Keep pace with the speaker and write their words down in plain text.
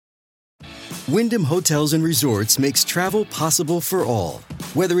Wyndham Hotels and Resorts makes travel possible for all.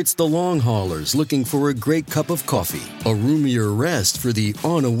 Whether it's the long haulers looking for a great cup of coffee, a roomier rest for the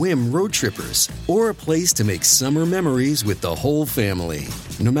on-a-whim road trippers, or a place to make summer memories with the whole family.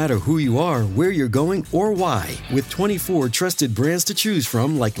 No matter who you are, where you're going, or why, with 24 trusted brands to choose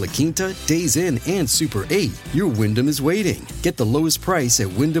from like La Quinta, Days Inn, and Super 8, your Wyndham is waiting. Get the lowest price at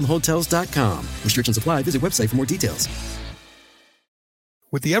WyndhamHotels.com. Restrictions apply. Visit website for more details.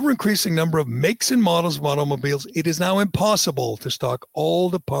 With the ever-increasing number of makes and models of automobiles, it is now impossible to stock all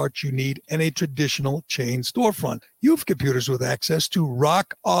the parts you need in a traditional chain storefront. You have computers with access to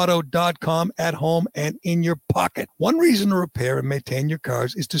rockauto.com at home and in your pocket. One reason to repair and maintain your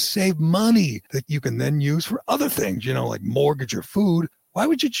cars is to save money that you can then use for other things, like mortgage or food. Why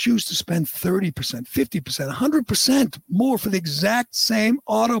would you choose to spend 30%, 50%, 100% more for the exact same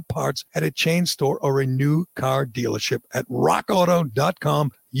auto parts at a chain store or a new car dealership? At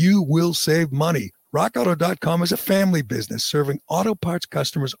rockauto.com, you will save money. RockAuto.com is a family business serving auto parts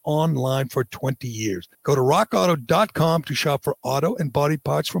customers online for 20 years. Go to RockAuto.com to shop for auto and body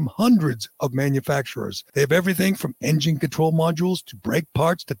parts from hundreds of manufacturers. They have everything from engine control modules to brake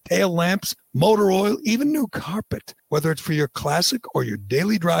parts to tail lamps, motor oil, even new carpet. Whether it's for your classic or your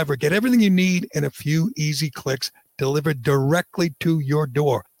daily driver, get everything you need in a few easy clicks delivered directly to your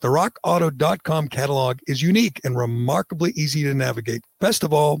door. The RockAuto.com catalog is unique and remarkably easy to navigate. Best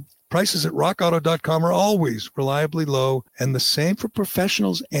of all, prices at rockauto.com are always reliably low, and the same for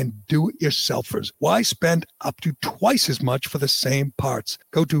professionals and do-it-yourselfers. Why spend up to twice as much for the same parts?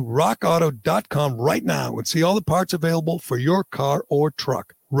 Go to rockauto.com right now and see all the parts available for your car or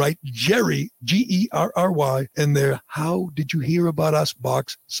truck. Write Jerry, Gerry, in their How Did You Hear About Us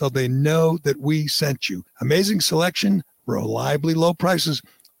box so they know that we sent you. Amazing selection, reliably low prices,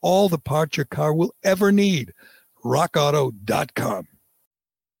 all the parts your car will ever need. rockauto.com.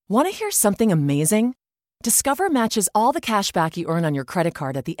 Want to hear something amazing? Discover matches all the cash back you earn on your credit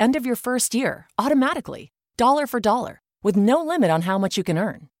card at the end of your first year, automatically, dollar for dollar, with no limit on how much you can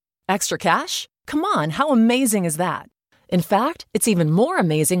earn. Extra cash? Come on, how amazing is that? In fact, it's even more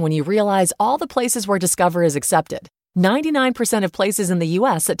amazing when you realize all the places where Discover is accepted. 99% of places in the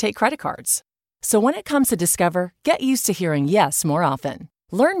U.S. that take credit cards. So when it comes to Discover, get used to hearing yes more often.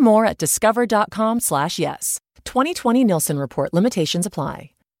 Learn more at discover.com/yes. 2020 Nielsen Report. Limitations apply.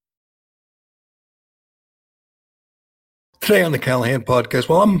 Today on the Callahan podcast,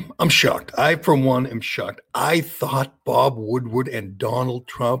 well, I'm shocked. I, for one, am shocked. I thought Bob Woodward and Donald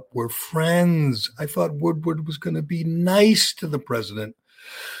Trump were friends. I thought Woodward was going to be nice to the president.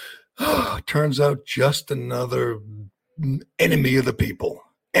 Turns out just another enemy of the people,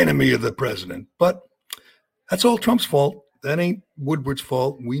 enemy of the president. But that's all Trump's fault. That ain't Woodward's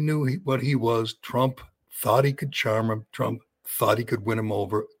fault. We knew what he was. Trump thought he could charm him. Trump thought he could win him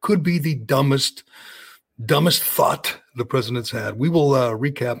over. Could be the dumbest thought the president's had. We will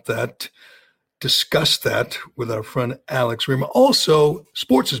recap that, discuss that with our friend Alex Rima. Also,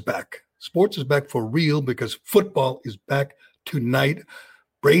 sports is back. Sports is back for real because football is back tonight.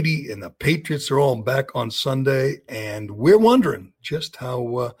 Brady and the Patriots are all back on Sunday, and we're wondering just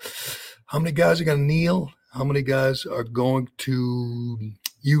how many guys are going to kneel, how many guys are going to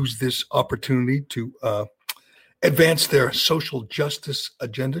use this opportunity to advance their social justice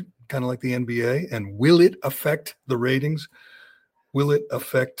agenda, kind of like the NBA, and will it affect the ratings? Will it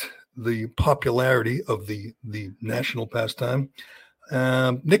affect the popularity of the national pastime?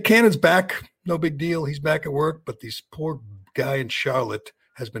 Nick Cannon's back. No big deal. He's back at work, but this poor guy in Charlotte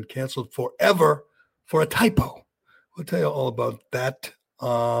has been canceled forever for a typo. We'll tell you all about that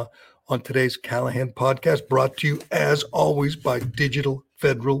on today's Callahan podcast, brought to you, as always, by Digital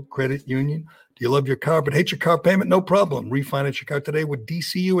Federal Credit Union. You love your car but hate your car payment? No problem. Refinance your car today with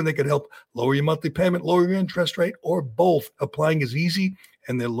DCU, and they can help lower your monthly payment, lower your interest rate, or both. Applying is easy,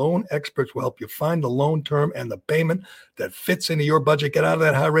 and their loan experts will help you find the loan term and the payment that fits into your budget. Get out of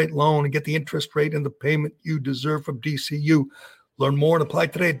that high-rate loan and get the interest rate and the payment you deserve from DCU. Learn more and apply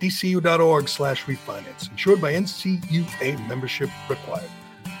today at dcu.org/refinance. Insured by NCUA, membership required.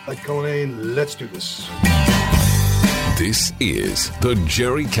 Like Cullinane, let's do this. This is the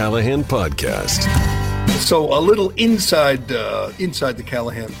Jerry Callahan Podcast. So a little inside the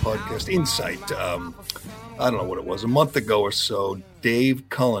Callahan Podcast insight. I don't know what it was, a month ago or so. Dave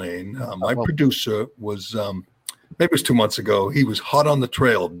Cullinane, my producer, was maybe it was 2 months ago. He was hot on the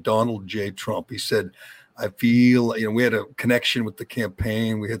trail of Donald J. Trump. He said, "I feel we had a connection with the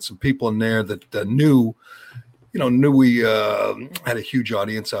campaign. We had some people in there that knew we had a huge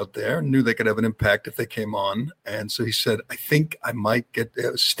audience out there, knew they could have an impact if they came on." And so he said, "I think I might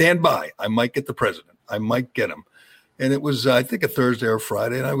stand by. I might get the president. I might get him." And it was, I think, a Thursday or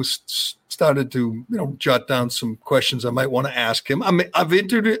Friday, and I was started to, jot down some questions I might want to ask him. I've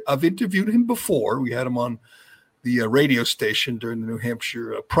interviewed him before. We had him on the radio station during the New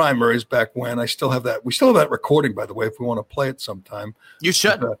Hampshire primaries back when. I still have that. We still have that recording, by the way, if we want to play it sometime. You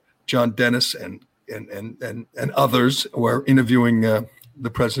should. With, John Dennis and others were interviewing the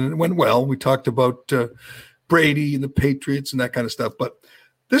president. It went well. We talked about Brady and the Patriots and that kind of stuff. But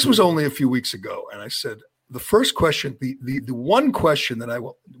this was only a few weeks ago, and I said, the first question, the one question that I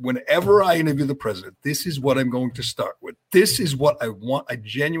will, whenever I interview the president, this is what I'm going to start with. This is what I want. I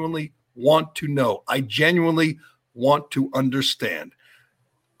genuinely want to know. I genuinely want to understand.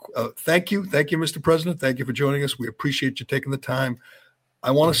 Thank you. Thank you, Mr. President. Thank you for joining us. We appreciate you taking the time.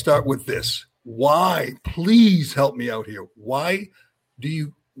 I want to start with this. Why, please help me out here. Why do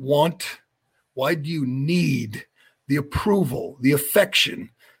you need the approval, the affection,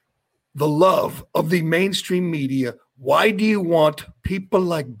 the love of the mainstream media? Why do you want people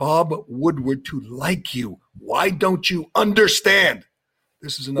like Bob Woodward to like you? Why don't you understand?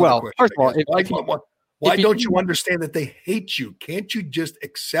 This is another question. First of all, why don't you understand that they hate you? Can't you just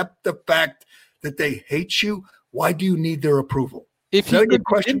accept the fact that they hate you? Why do you need their approval? Is that a good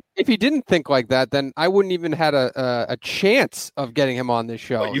question? If he didn't think like that, then I wouldn't even had a chance of getting him on this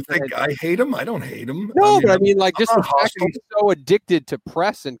show. Well, you think I hate him? I don't hate him. No, but I mean, like, just the fact that he's so addicted to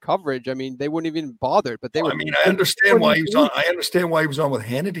press and coverage. I mean, they wouldn't even bother. But they would. I mean, I understand why he was on. I understand why he was on with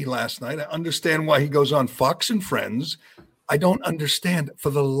Hannity last night. I understand why he goes on Fox and Friends. I don't understand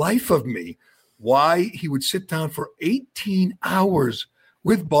for the life of me why he would sit down for 18 hours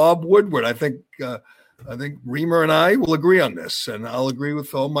with Bob Woodward. I think Reamer and I will agree on this, and I'll agree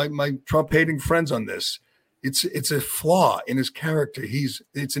with all my Trump-hating friends on this. It's a flaw in his character.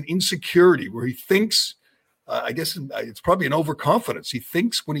 It's an insecurity where he thinks, I guess it's probably an overconfidence. He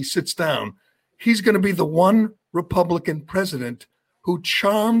thinks when he sits down, he's going to be the one Republican president who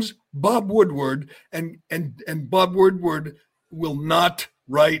charms Bob Woodward, and Bob Woodward will not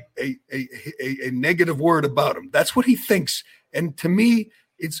write a negative word about him. That's what he thinks. And to me,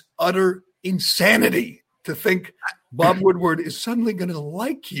 it's utter insanity to think Bob Woodward is suddenly going to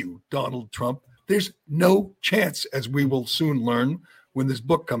like you, Donald Trump. There's no chance, as we will soon learn when this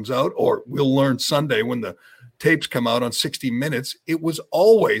book comes out, or we'll learn Sunday when the tapes come out on 60 Minutes. It was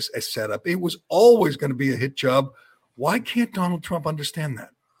always a setup. It was always going to be a hit job. Why can't Donald Trump understand that?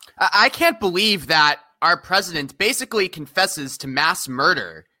 I can't believe that our president basically confesses to mass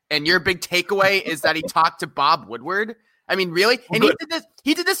murder, and your big takeaway is that he talked to Bob Woodward. I mean, really? And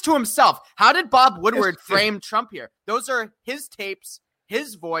he did this to himself. How did Bob Woodward frame Trump here? Those are his tapes,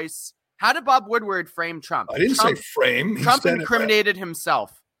 his voice. How did Bob Woodward frame Trump? I didn't say frame. Trump incriminated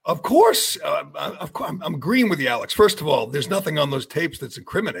himself. Of course. I'm agreeing with you, Alex. First of all, there's nothing on those tapes that's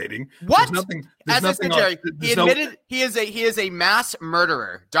incriminating. What? There's nothing Jerry, he admitted he is a mass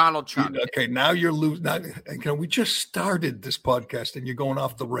murderer, Donald Trump. Okay, now you're losing. We just started this podcast and you're going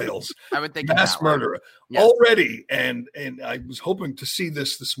off the rails. I would think mass murderer already. And I was hoping to see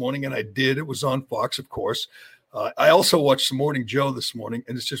this morning, and I did. It was on Fox, of course. I also watched the Morning Joe this morning,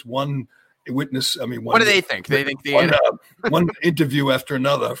 and it's just one witness. I mean, what do they think? They think one interview after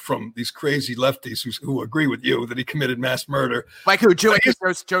another from these crazy lefties who agree with you that he committed mass murder. Like who? Joe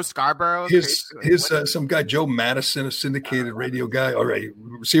Scarborough? Some guy, Joe Madison, a syndicated radio guy or a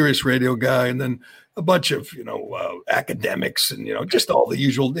serious radio guy, and then a bunch of academics and just all the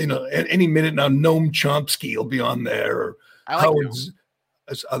usual. Any minute now, Noam Chomsky will be on there. Or Howard's.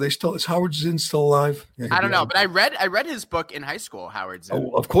 Are they still? Is Howard Zinn still alive? Yeah, I don't know, but I read his book in high school. Howard Zinn.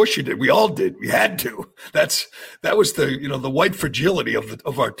 Oh, of course you did. We all did. We had to. That was the white fragility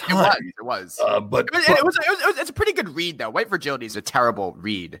of our time. It was. It's a pretty good read though. White Fragility is a terrible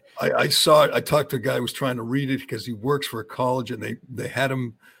read. I saw it. I talked to a guy who was trying to read it because he works for a college, and they had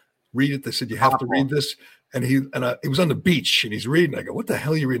him read it. They said you have to read this, and he was on the beach and he's reading. I go, what the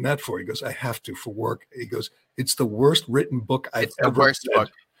hell are you reading that for? He goes, I have to for work. He goes, it's the worst written book I've ever read.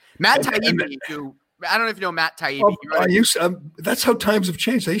 Book. Matt Taibbi, who I don't know if you know Matt Taibbi. That's how times have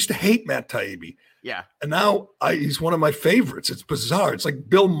changed. I used to hate Matt Taibbi. Yeah. And now he's one of my favorites. It's bizarre. It's like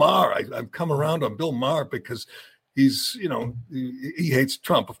Bill Maher. I've come around on Bill Maher because he's, he hates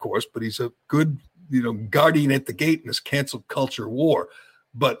Trump, of course, but he's a good, guardian at the gate in this cancel culture war.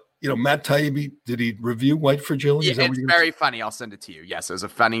 But Matt Taibbi, did he review White Fragility? Yeah, it's very funny. I'll send it to you. Yes, it was a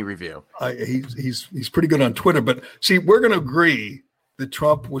funny review. He's pretty good on Twitter. But see, we're going to agree that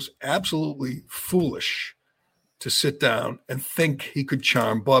Trump was absolutely foolish to sit down and think he could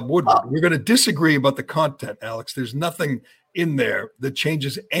charm Bob Woodward. We're going to disagree about the content, Alex. There's nothing in there that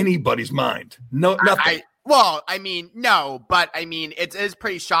changes anybody's mind. No, nothing. Well, I mean, no, but I mean, it is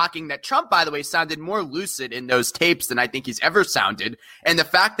pretty shocking that Trump, by the way, sounded more lucid in those tapes than I think he's ever sounded. And the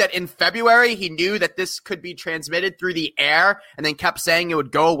fact that in February, he knew that this could be transmitted through the air and then kept saying it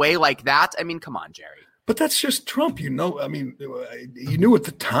would go away like that. I mean, come on, Jerry. But that's just Trump, you know. I mean, you knew at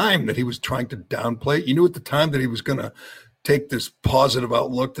the time that he was trying to downplay it. You knew at the time that he was going to take this positive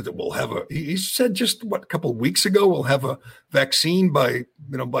outlook that we'll have he said just a couple of weeks ago, we'll have a vaccine by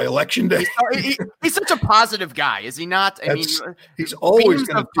election day. He's such a positive guy, is he not? I mean, he's always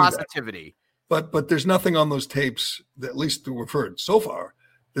going to do positivity. That. But there's nothing on those tapes, that at least we've heard so far,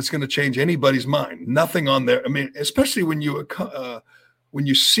 that's going to change anybody's mind. Nothing on there. I mean, especially when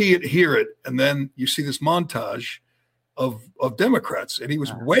you see it, hear it, and then you see this montage of Democrats, and he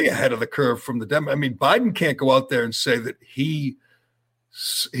was way ahead of the curve from the I mean, Biden can't go out there and say that he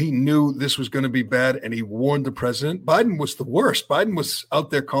knew this was going to be bad and he warned the president. Biden was the worst. Biden was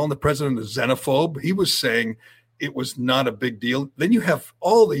out there calling the president a xenophobe. He was saying it was not a big deal. Then you have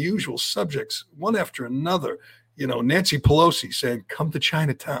all the usual subjects, one after another. You know, Nancy Pelosi saying, "Come to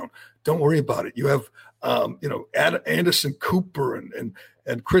Chinatown. Don't worry about it." You have, Anderson Cooper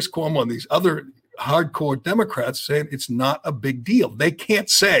and Chris Cuomo and these other hardcore Democrats saying it's not a big deal. They can't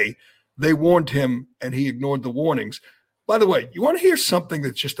say they warned him and he ignored the warnings. By the way, you want to hear something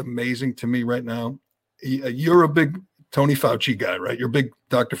that's just amazing to me right now? You're a big Tony Fauci guy, right? You're a big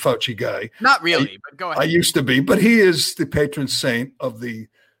Dr. Fauci guy. Not really, but go ahead. I used to be, but he is the patron saint of the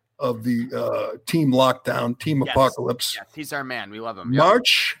team lockdown, team apocalypse. Yes, he's our man. We love him.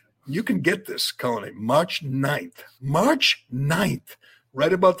 March, you can get this, Colony, March 9th. March 9th.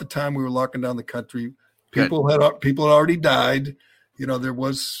 Right about the time we were locking down the country, people had already died. You know, there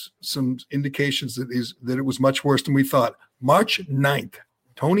was some indications that it was much worse than we thought. March 9th,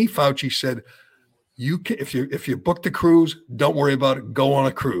 Tony Fauci said, if you booked a cruise, don't worry about it. Go on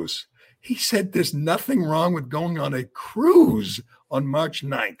a cruise. He said there's nothing wrong with going on a cruise on March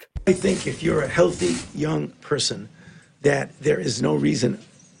 9th. I think if you're a healthy young person, that there is no reason,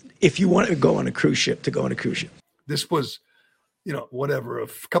 if you want to go on a cruise ship, to go on a cruise ship. This was, a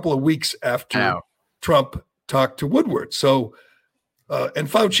couple of weeks after Trump talked to Woodward. So, and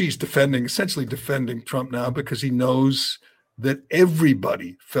Fauci's essentially defending Trump now because he knows that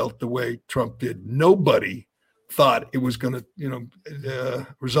everybody felt the way Trump did. Nobody thought it was going to,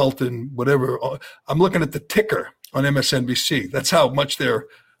 result in whatever. I'm looking at the ticker on MSNBC. That's how much they're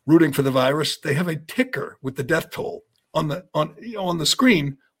rooting for the virus. They have a ticker with the death toll on the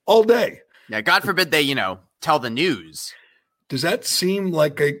screen all day. Yeah, God forbid they, tell the news. Does that seem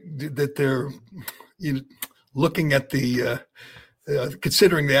like that they're looking at the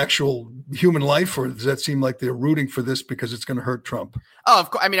considering the actual human life, or does that seem like they're rooting for this because it's going to hurt Trump? Oh,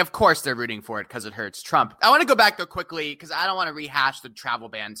 of course they're rooting for it because it hurts Trump. I want to go back though quickly because I don't want to rehash the travel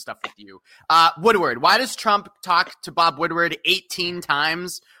ban stuff with you. Woodward, why does Trump talk to Bob Woodward 18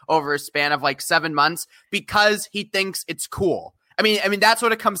 times over a span of like 7 months? Because he thinks it's cool. I mean, that's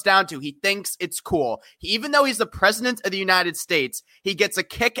what it comes down to. He thinks it's cool. Even though he's the president of the United States, he gets a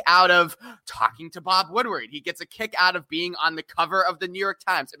kick out of talking to Bob Woodward. He gets a kick out of being on the cover of the New York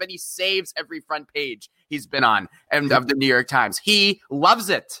Times. I bet he saves every front page he's been on of the New York Times. He loves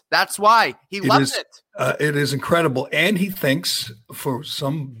it. That's why he loves it. It is incredible. And he thinks, for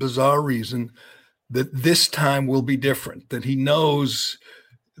some bizarre reason, that this time will be different, that he knows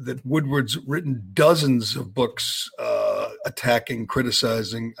that Woodward's written dozens of books attacking,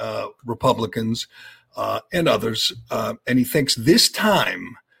 criticizing Republicans and others. And he thinks this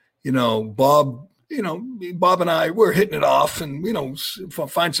time, Bob and I, we're hitting it off and,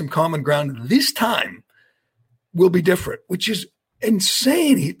 find some common ground. This time will be different, which is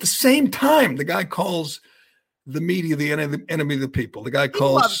insane. At the same time, the guy calls the media the enemy of the people. The guy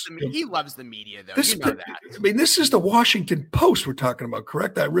calls. He loves the media, though. You know that. I mean, this is the Washington Post we're talking about,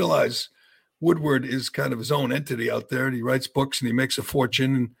 correct? I realize Woodward is kind of his own entity out there, and he writes books and he makes a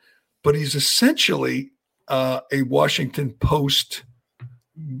fortune, but he's essentially a Washington Post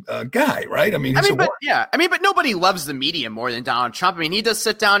guy, right? But nobody loves the media more than Donald Trump. I mean, he does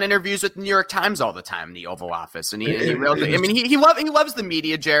sit down interviews with the New York Times all the time in the Oval Office, and he loves the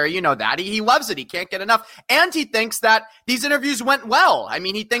media, Jerry. You know that he loves it. He can't get enough, and he thinks that these interviews went well. I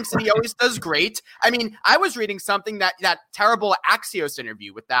mean, he thinks that he always does great. I mean, I was reading something that terrible Axios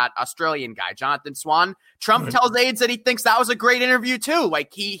interview with that Australian guy, Jonathan Swan. Trump tells aides that he thinks that was a great interview too.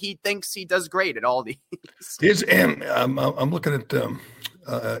 Like he thinks he does great at all these. I'm looking at.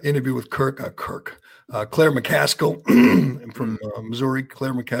 Interview with Claire McCaskill from Missouri.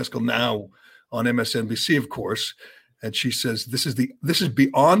 Claire McCaskill now on MSNBC, of course, and she says this is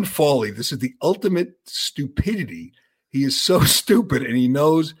beyond folly. This is the ultimate stupidity. He is so stupid, and he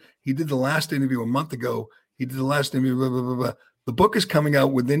knows He did the last interview a month ago. He did the last interview, blah, blah, blah, blah. The book is coming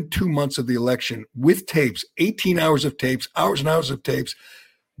out within 2 months of the election with tapes, 18 hours of tapes, hours and hours of tapes.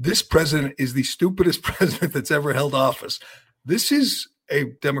 This president is the stupidest president that's ever held office. This is a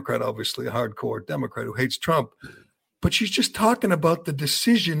Democrat, obviously a hardcore Democrat who hates Trump, but she's just talking about the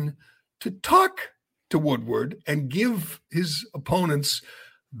decision to talk to Woodward and give his opponents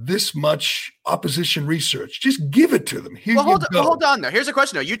this much opposition research. Just give it to them. Hold on there. Here's a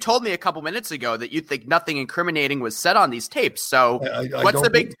question though. You told me a couple minutes ago that you think nothing incriminating was said on these tapes. So what's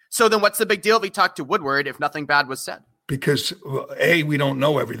the big deal if he talked to Woodward if nothing bad was said? Because A, we don't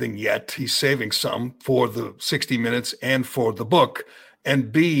know everything yet. He's saving some for the 60 Minutes and for the book.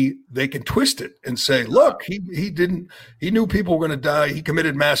 And B, they can twist it and say, look, he knew people were going to die. He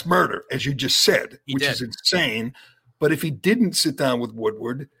committed mass murder, as you just said, which is insane. But if he didn't sit down with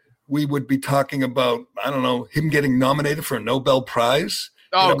Woodward, we would be talking about, I don't know, him getting nominated for a Nobel Prize.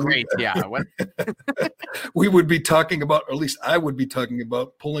 Oh, great. Yeah. We would be talking about, or at least I would be talking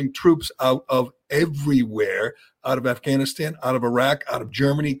about, pulling troops out of everywhere, out of Afghanistan, out of Iraq, out of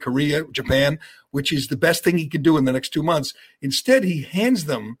Germany, Korea, Japan, which is the best thing he could do in the next 2 months. Instead, he hands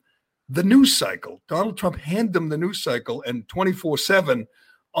them the news cycle. Donald Trump handed them the news cycle, and 24/7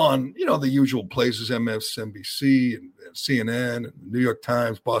 on, the usual places, MSNBC and CNN and the New York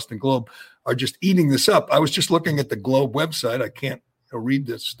Times, Boston Globe, are just eating this up. I was just looking at the Globe website. I can't read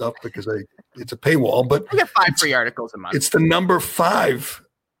this stuff because it's a paywall, but I get 5 free articles a month. It's the number 5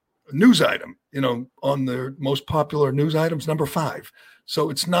 news item, on the most popular news items, number 5. So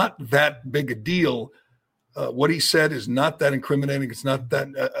it's not that big a deal. What he said is not that incriminating. It's not that,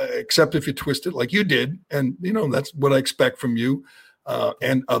 except if you twist it like you did. And, that's what I expect from you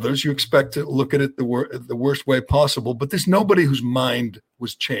and others. You expect to look at it the worst way possible. But there's nobody whose mind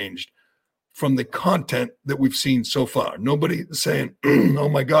was changed from the content that we've seen so far. Nobody saying, oh,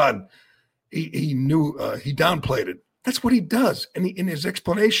 my God, he knew, he downplayed it. That's what he does. And in his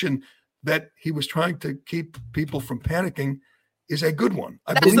explanation that he was trying to keep people from panicking is a good one.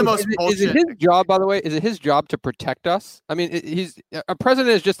 Is it his job, by the way? Is it his job to protect us? I mean, he's a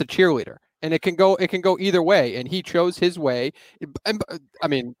president is just a cheerleader, and it can go either way. And he chose his way. I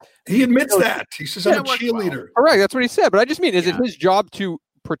mean, he admits that. He says, I'm a cheerleader. Well. Correct. That's what he said. But I just mean, is it his job to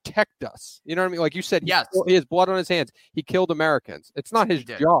protect us? You know what I mean? Like you said, yes. He has blood on his hands. He killed Americans. It's not his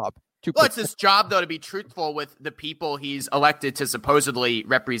job. Well, it's his job, though, to be truthful with the people he's elected to supposedly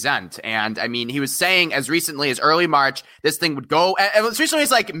represent. And, I mean, he was saying as recently as early March, this thing would go – as recently as,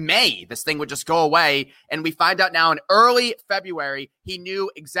 like, May, this thing would just go away. And we find out now in early February, he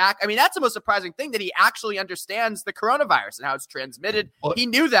knew I mean, that's the most surprising thing, that he actually understands the coronavirus and how it's transmitted. Well, he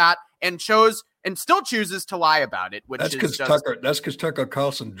knew that and chose – and still chooses to lie about it, that's because Tucker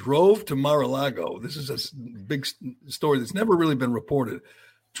Carlson drove to Mar-a-Lago. This is a big story that's never really been reported.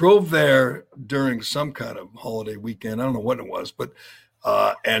 Drove there during some kind of holiday weekend. I don't know what it was, but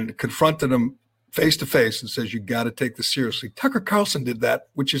and confronted him face to face and says, you got to take this seriously. Tucker Carlson did that,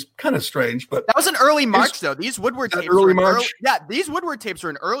 which is kind of strange, but that was in early March, though. These Woodward tapes early March. These Woodward tapes were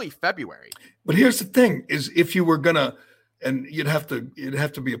in early February. But here's the thing: is if you were gonna, and you'd have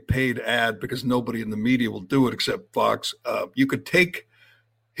to be a paid ad because nobody in the media will do it except Fox. You could take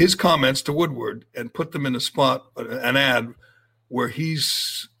his comments to Woodward and put them in a spot, an ad, where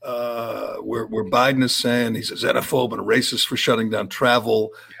he's where Biden is saying he's a xenophobe and a racist for shutting down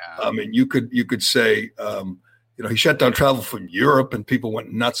travel. Yeah. I mean, you could say, he shut down travel from Europe and people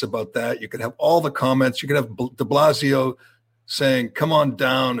went nuts about that. You could have all the comments. You could have de Blasio saying, come on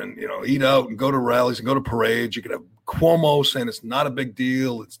down and, eat out and go to rallies and go to parades. You could have Cuomo saying it's not a big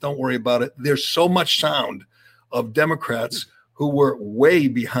deal. Don't worry about it. There's so much sound of Democrats who were way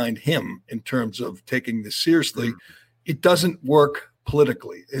behind him in terms of taking this seriously. Mm-hmm. It doesn't work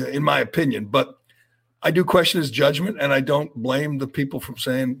politically, in my opinion, but I do question his judgment, and I don't blame the people from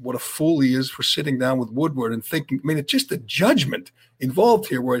saying what a fool he is for sitting down with Woodward and thinking. I mean, it's just the judgment involved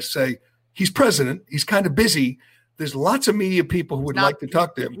here where I say he's president, he's kind of busy. There's lots of media people who would like to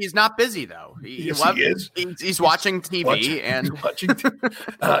talk to him. He's not busy, though. He is. He's watching TV. He's watching TV.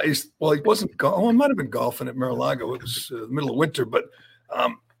 He wasn't – it might have been golfing at Mar-a-Lago. It was the middle of winter, but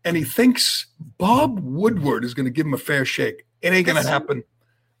and he thinks Bob Woodward is going to give him a fair shake. It ain't going to happen.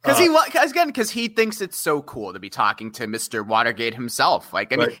 Because he thinks it's so cool to be talking to Mr. Watergate himself.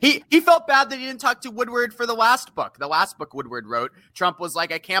 Like, I mean, he felt bad that he didn't talk to Woodward for the last book. The last book Woodward wrote, Trump was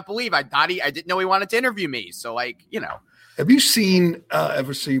like, I can't believe I didn't know he wanted to interview me. So, like, Have you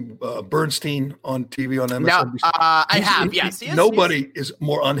ever seen Bernstein on TV on MSNBC? No, I have. Yes, nobody is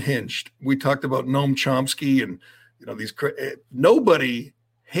more unhinged. We talked about Noam Chomsky and these. Nobody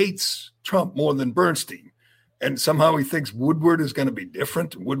hates Trump more than Bernstein, and somehow he thinks Woodward is going to be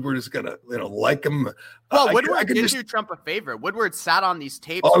different. Woodward is going to, like him. Well, Woodward did do Trump a favor. Woodward sat on these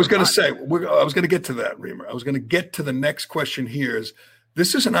tapes. I was going to say, I was going to get to that, Reamer. I was going to get to the next question here is,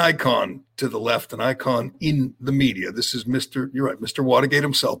 this is an icon to the left, an icon in the media. This is you're right, Mr. Watergate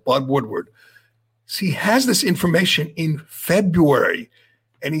himself, Bob Woodward. See, he has this information in February,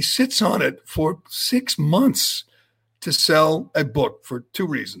 and he sits on it for 6 months to sell a book for two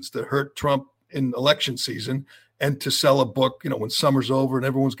reasons: to hurt Trump in election season, and to sell a book, when summer's over and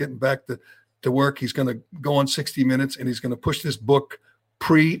everyone's getting back to work. He's going to go on 60 Minutes and he's going to push this book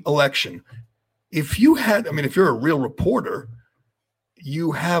pre-election. If you're a real reporter,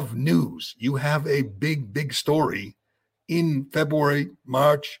 you have news. You have a big, big story in February,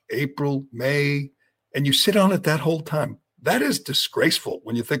 March, April, May, and you sit on it that whole time. That is disgraceful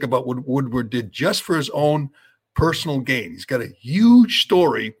when you think about what Woodward did just for his own personal gain. He's got a huge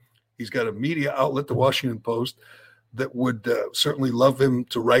story. He's got a media outlet, the Washington Post, that would certainly love him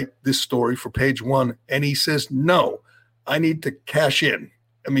to write this story for Page One. And he says, no, I need to cash in.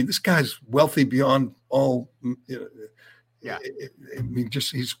 I mean, this guy's wealthy beyond all. Yeah.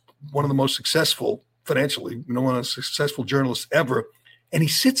 He's one of the most successful financially, one of the successful journalists ever. And he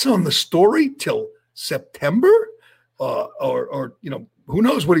sits on the story till September or who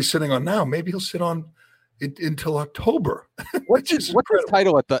knows what he's sitting on now. Maybe he'll sit on it until October. What's his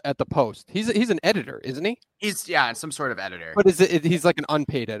title at the Post? He's an editor, isn't he? He's some sort of editor. But he's like an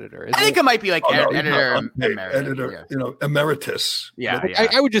unpaid editor? I think it might be like editor emeritus. Yeah,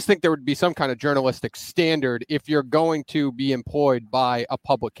 I would just think there would be some kind of journalistic standard if you're going to be employed by a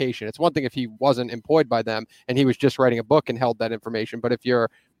publication. It's one thing if he wasn't employed by them and he was just writing a book and held that information. But if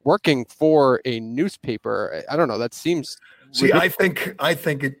you're working for a newspaper, I don't know. That seems. See, I think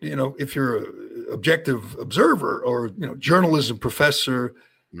it. If you're an objective observer or journalism professor,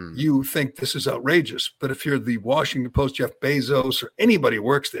 you think this is outrageous. But if you're the Washington Post, Jeff Bezos, or anybody who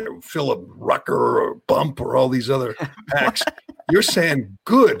works there, Philip Rucker or Bump or all these other hacks, you're saying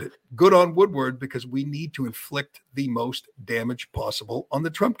good on Woodward because we need to inflict the most damage possible on the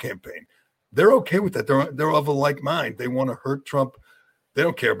Trump campaign. They're okay with that. They're of a like mind. They want to hurt Trump. They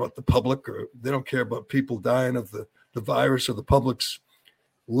don't care about the public, or they don't care about people dying of the virus or the public's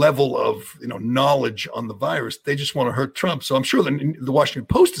level of knowledge on the virus. They just want to hurt Trump. So I'm sure the Washington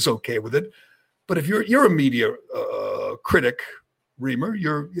Post is okay with it. But if you're a media critic, Reamer,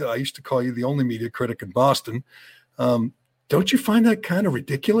 I used to call you the only media critic in Boston. Don't you find that kind of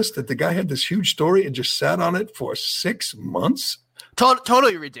ridiculous that the guy had this huge story and just sat on it for 6 months?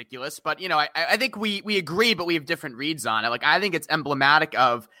 Totally ridiculous. But, I think we agree, but we have different reads on it. Like, I think it's emblematic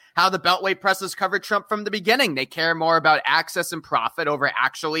of how the Beltway press has covered Trump from the beginning. They care more about access and profit over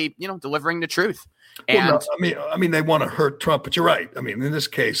actually, delivering the truth. And they want to hurt Trump, but you're right. I mean, in this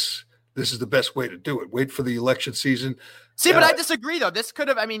case, this is the best way to do it. Wait for the election season. See, but I disagree, though. This could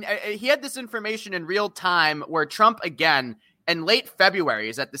have, he had this information in real time where Trump, again, in late February,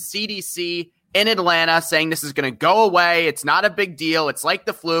 is at the CDC in Atlanta saying this is going to go away. It's not a big deal. It's like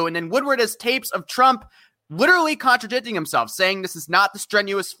the flu. And then Woodward has tapes of Trump literally contradicting himself, saying this is not the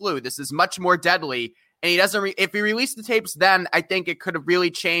strenuous flu. This is much more deadly. And he doesn't. If he released the tapes then, I think it could have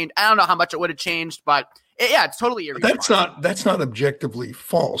really changed. I don't know how much it would have changed, but it's totally irresponsible. That's not objectively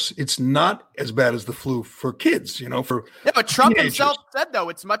false. It's not as bad as the flu for kids, but Trump himself said, though,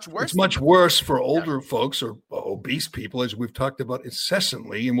 it's much worse. It's much worse for older folks or obese people, as we've talked about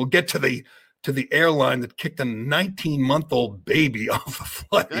incessantly. And we'll get to the airline that kicked a 19-month-old baby off a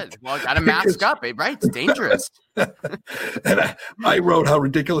flight. Good. Well, got to mask up, right? It's dangerous. And I wrote how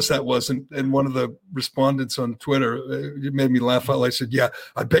ridiculous that was. And one of the respondents on Twitter, it made me laugh out loud. I said, yeah,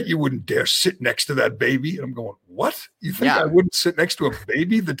 I bet you wouldn't dare sit next to that baby. And I'm going, what? You think I wouldn't sit next to a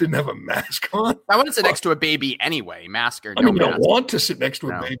baby that didn't have a mask on? I wouldn't sit next to a baby anyway, mask or no mask. You don't want to sit next to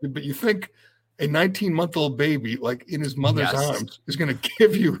a baby, but you think a 19-month-old baby, like in his mother's arms, is going to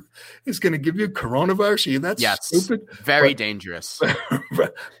give you coronavirus. That's stupid. Very dangerous.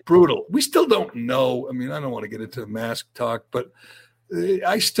 Brutal. We still don't know. I mean, I don't want to get into mask talk, but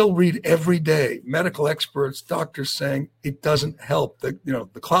I still read every day medical experts, doctors saying it doesn't help. The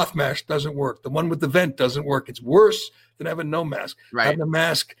cloth mask doesn't work. The one with the vent doesn't work. It's worse than having no mask. Right.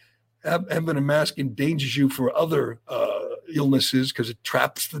 Having a mask endangers you for other illnesses because it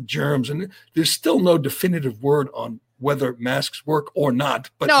traps the germs, and there's still no definitive word on whether masks work or not.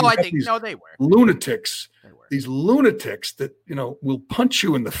 But they work. Lunatics, these lunatics that will punch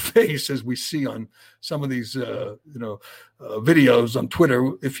you in the face, as we see on some of these videos on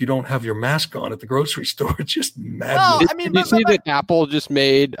Twitter if you don't have your mask on at the grocery store. It's just madness. Did you see that Apple just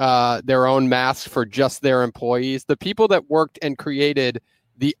made their own masks for just their employees? The people that worked and created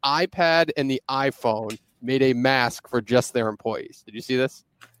the iPad and the iPhone made a mask for just their employees. Did you see this?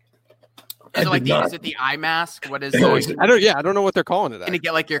 Is it the eye mask? What is it? I don't know what they're calling it. Going to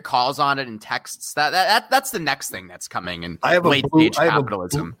get like your calls on it and texts. That's the next thing that's coming in late stage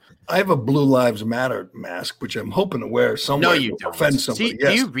capitalism. I have a Blue Lives Matter mask, which I'm hoping to wear somewhere. No, you don't. Offend somebody.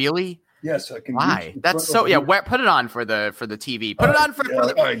 Do you really? Yes, I can. Why? That's so. Yeah, put it on for the TV. Put it on for.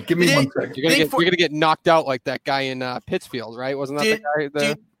 All right, give me 1 second. You're gonna get knocked out like that guy in Pittsfield, right? Wasn't that the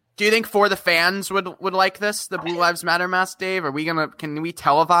guy? Do you think For the Fans would like this? The Blue Lives Matter mask, Dave? Can we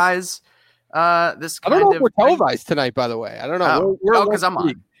televise? This kind I don't know of if we're televised tonight, by the way. I don't know. Because I'm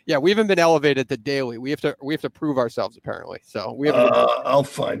on. Yeah, we haven't been elevated to daily. We have to prove ourselves apparently. So we have. I'll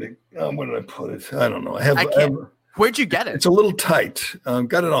find it. Where did I put it? I don't know. Where'd you get it? It's a little tight.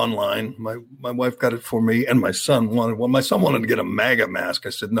 Got it online. My wife got it for me, and my son wanted one. My son wanted to get a MAGA mask. I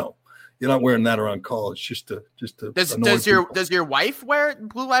said no. You're not wearing that around college. Just to. Does your wife wear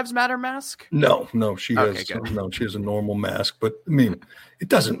Blue Lives Matter mask? No, she has. No, she has a normal mask. But I mean, it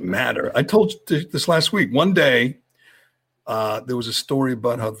doesn't matter. I told you this last week. One day, there was a story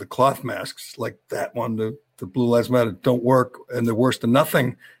about how the cloth masks, like that one, the Blue Lives Matter, don't work, and they're worse than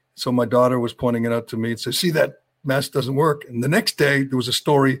nothing. So my daughter was pointing it out to me and said, "See, that mask doesn't work." And the next day, there was a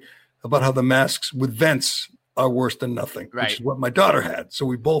story about how the masks with vents are worse than nothing, which is what my daughter had. So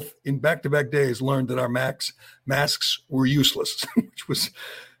we both, in back-to-back days, learned that our masks were useless, which was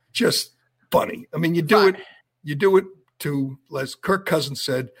just funny. I mean, you do it to, as Kirk Cousins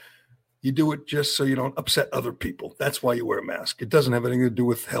said, you do it just so you don't upset other people. That's why you wear a mask. It doesn't have anything to do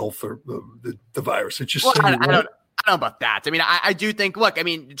with health or the virus. It's just I don't know about that. I mean, I do think, look, I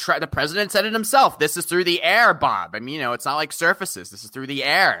mean, the president said it himself. This is through the air, Bob. I mean, it's not like surfaces. This is through the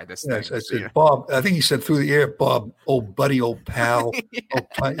air. This thing. I said, Bob, I think he said through the air, Bob, old buddy, old pal.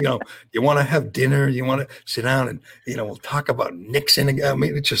 You want to have dinner. You want to sit down and, we'll talk about Nixon again. I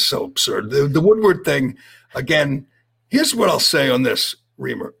mean, it's just so absurd. The Woodward thing, again, here's what I'll say on this,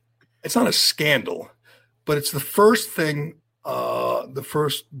 Reamer. It's not a scandal, but it's the first thing, the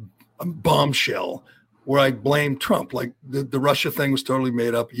first bombshell where I blame Trump. Like the Russia thing was totally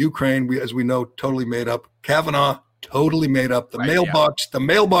made up. Ukraine, as we know, totally made up. Kavanaugh, totally made up. The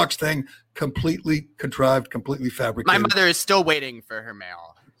mailbox thing, completely contrived, completely fabricated. My mother is still waiting for her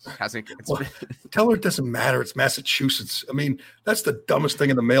mail. Tell her it doesn't matter. It's Massachusetts. I mean, that's the dumbest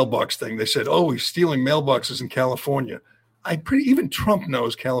thing in the mailbox thing. They said, "Oh, he's stealing mailboxes in California." Even Trump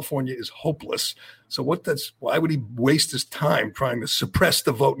knows California is hopeless. So why would he waste his time trying to suppress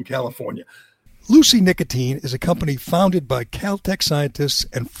the vote in California? Lucy Nicotine is a company founded by Caltech scientists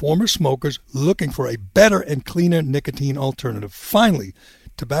and former smokers looking for a better and cleaner nicotine alternative. Finally,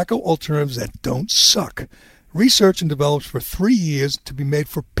 tobacco alternatives that don't suck. Research and developed for 3 years to be made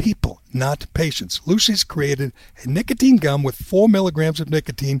for people, not patients. Lucy's created a nicotine gum with 4 milligrams of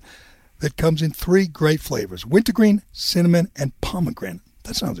nicotine that comes in 3 great flavors: wintergreen, cinnamon, and pomegranate.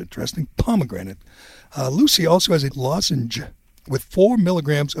 That sounds interesting. Pomegranate. Lucy also has a lozenge with 4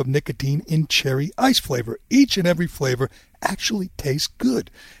 milligrams of nicotine in cherry ice flavor. Each and every flavor actually tastes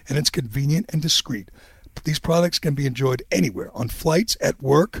good, and it's convenient and discreet. These products can be enjoyed anywhere, on flights, at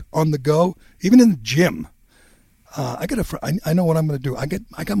work, on the go, even in the gym. I know what I'm going to do. I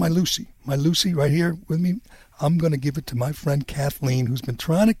got my Lucy right here with me. I'm going to give it to my friend Kathleen, who's been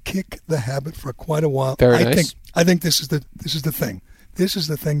trying to kick the habit for quite a while. Very nice. I think this is the thing. This is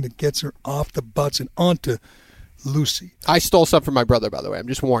the thing that gets her off the butts and onto Lucy. I stole some from my brother, by the way. I'm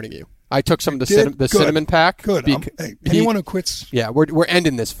just warning you. I took some of the cinnamon pack. Good. Anyone who quits. Yeah, we're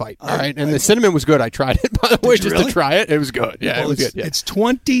ending this fight. All right. And the cinnamon was good. I tried it, by the way, just to try it. It was good. Yeah, well, it was good. Yeah. It's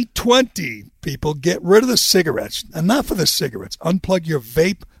 2020, people. Get rid of the cigarettes. Enough of the cigarettes. Unplug your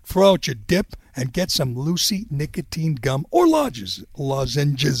vape, throw out your dip, and get some Lucy nicotine gum or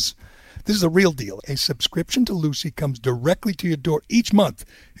lozenges. This is a real deal. A subscription to Lucy comes directly to your door each month.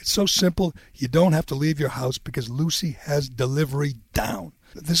 It's so simple, you don't have to leave your house because Lucy has delivery down.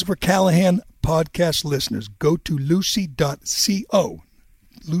 This is for Callahan podcast listeners. Go to lucy.co.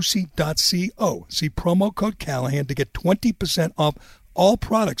 Lucy.co. See promo code Callahan to get 20% off all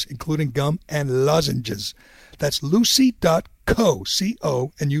products, including gum and lozenges. That's lucy.co,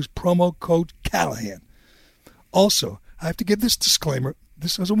 and use promo code Callahan. Also, I have to give this disclaimer.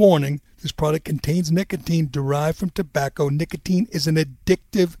 This is a warning. This product contains nicotine derived from tobacco. Nicotine is an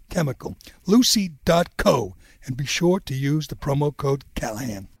addictive chemical. Lucy.co. And be sure to use the promo code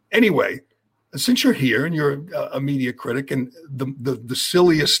Callahan. Anyway, since you're here and you're a media critic, and the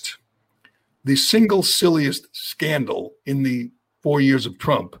single silliest scandal in the 4 years of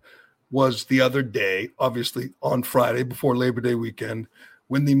Trump was the other day, obviously on Friday before Labor Day weekend,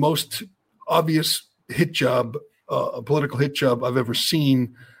 when the most obvious hit job, a political hit job I've ever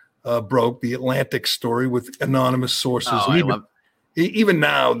seen, broke, the Atlantic story with anonymous sources. Oh, Even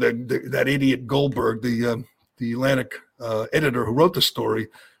now, that idiot Goldberg, the Atlantic editor who wrote the story,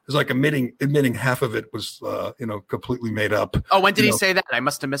 is like admitting half of it was completely made up. Oh, when did he say that? I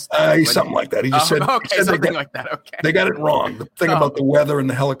must have missed that. Something like that. He just said something like that. Okay, they got it wrong. The thing about the weather and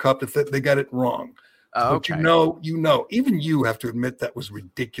the helicopter, they got it wrong. Oh, okay. But even you have to admit that was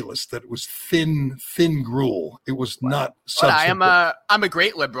ridiculous. That it was thin gruel. It was not substantive. But I'm a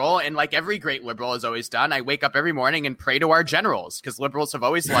great liberal, and like every great liberal has always done, I wake up every morning and pray to our generals, because liberals have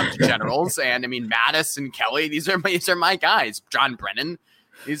always loved generals. And I mean, Mattis and Kelly, these are my guys. John Brennan,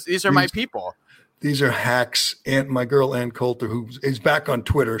 these are my people. These are hacks. And my girl Ann Coulter, who is back on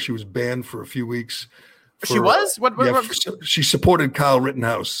Twitter, she was banned for a few weeks. She was? She supported Kyle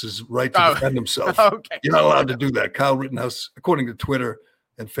Rittenhouse's right to defend himself. Okay. You're not allowed to do that. Kyle Rittenhouse, according to Twitter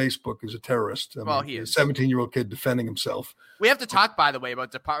and Facebook, is a terrorist. He is. A 17-year-old kid defending himself. We have to talk, by the way,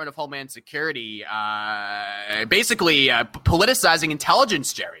 about Department of Homeland Security basically politicizing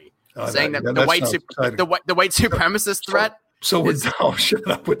intelligence, Jerry, saying that the white supremacist threat. Shut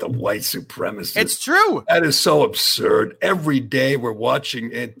up with the white supremacists. It's true. That is so absurd. Every day we're watching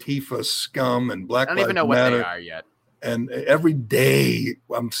Antifa scum and Black Lives Matter. I don't even know what they are yet. And every day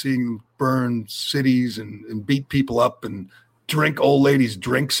I'm seeing them burn cities and beat people up and drink old ladies'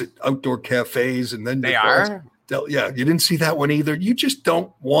 drinks at outdoor cafes. And then they are? Yeah, you didn't see that one either. You just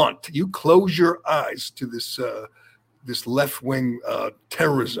don't want. You close your eyes to this left-wing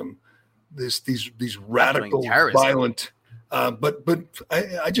terrorism, these radical, violent. But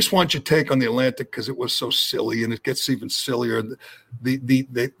I just want your take on the Atlantic, because it was so silly, and it gets even sillier. They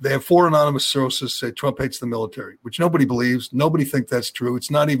have 4 anonymous sources say Trump hates the military, which nobody believes. Nobody thinks that's true.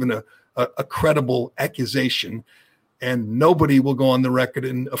 It's not even a credible accusation, and nobody will go on the record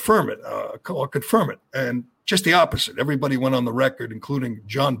and affirm it or confirm it. And just the opposite. Everybody went on the record, including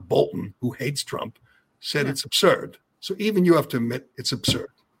John Bolton, who hates Trump, said it's absurd. So even you have to admit it's absurd.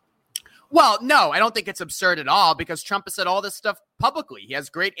 Well, no, I don't think it's absurd at all, because Trump has said all this stuff publicly. He has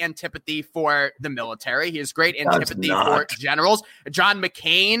great antipathy for the military. He has great antipathy for generals. John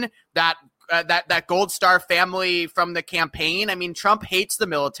McCain, that Gold Star family from the campaign. I mean, Trump hates the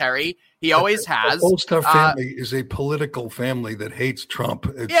military. He always has. The Gold Star family is a political family that hates Trump.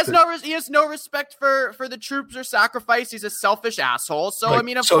 He has no respect for the troops or sacrifice. He's a selfish asshole. So, right. I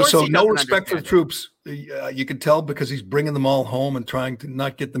mean, of course he no respect for the troops. You can tell because he's bringing them all home and trying to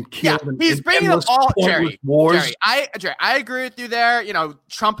not get them killed. Yeah, he's bringing them all. Jerry, wars. Jerry, I agree with you there. You know,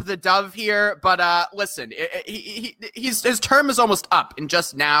 Trump the dove here. But listen, his term is almost up, and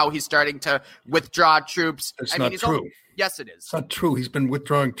just now he's starting to withdraw troops. It's not true. Yes, it is. It's not true. He's been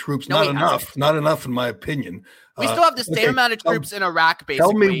withdrawing troops. Not enough, in my opinion. We still have the same amount of troops in Iraq. Basically,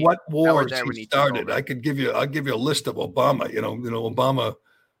 tell me what wars he started. I'll give you a list of Obama. Obama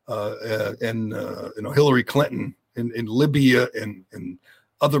and Hillary Clinton in Libya and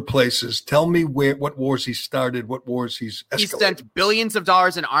other places. Tell me what wars he started, what wars he's escalated. He sent billions of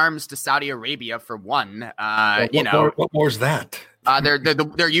dollars in arms to Saudi Arabia for one. What war is that?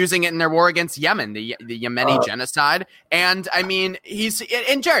 They're using it in their war against Yemen, the Yemeni genocide. And I mean,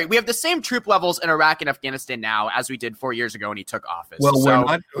 Jerry, we have the same troop levels in Iraq and Afghanistan now as we did 4 years ago when he took office.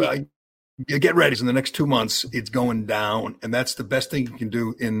 Well, get ready. In the next 2 months, it's going down, and that's the best thing you can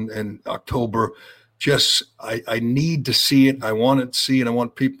do in October. I need to see it. I want to see it. I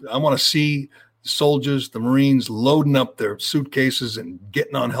want to see the soldiers, the Marines loading up their suitcases and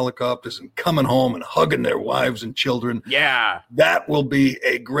getting on helicopters and coming home and hugging their wives and children. Yeah. That will be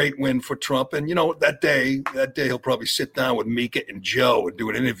a great win for Trump. And, that day he'll probably sit down with Mika and Joe and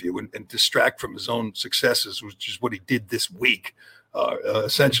do an interview and distract from his own successes, which is what he did this week,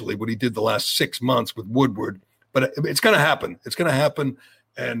 essentially what he did the last 6 months with Woodward. But it's going to happen. It's going to happen.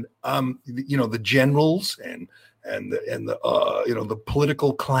 And, the generals and the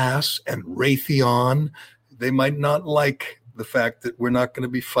political class and Raytheon, they might not like the fact that we're not going to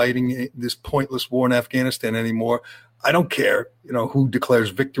be fighting this pointless war in Afghanistan anymore. I don't care, who declares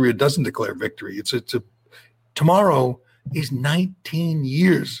victory or doesn't declare victory. Tomorrow is 19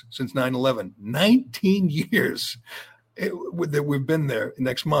 years since 9/11. 19 years that we've been there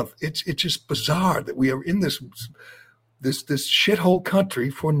next month. It's just bizarre that we are in this shithole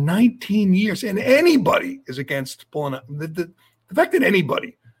country for 19 years, and anybody is against pulling out. The fact that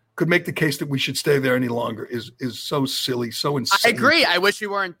anybody could make the case that we should stay there any longer is so silly, so insane. I agree. I wish we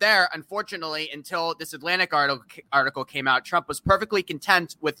weren't there. Unfortunately, until this Atlantic article came out, Trump was perfectly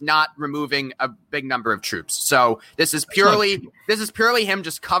content with not removing a big number of troops. So this is purely him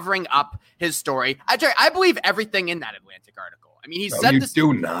just covering up his story. I believe everything in that Atlantic article. I mean, he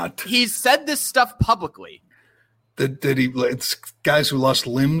said this stuff publicly. It's guys who lost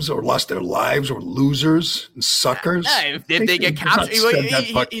limbs or lost their lives or losers and suckers. Yeah, if they get captured,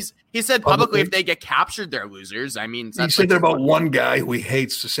 he said publicly if they get captured, they're losers. I mean, he said that about one guy who he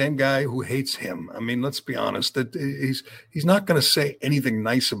hates, the same guy who hates him. I mean, let's be honest. That he's not going to say anything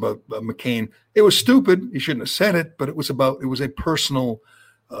nice about McCain. It was stupid. He shouldn't have said it, but it was a personal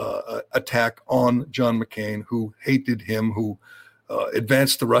attack on John McCain, who hated him, who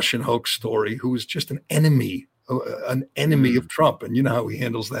advanced the Russian hoax story, who was just an enemy of Trump. And you know how he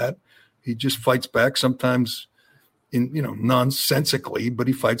handles that. He just fights back, sometimes nonsensically, but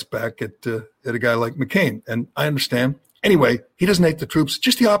he fights back at a guy like McCain. And I understand. Anyway, he doesn't hate the troops,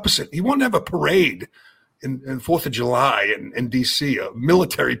 just the opposite. He won't have a parade in 4th of July in D.C., a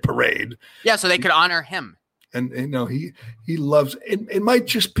military parade. Yeah, so they could honor him. And he loves it. It might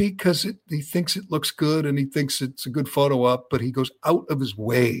just be because he thinks it looks good and he thinks it's a good photo op, but he goes out of his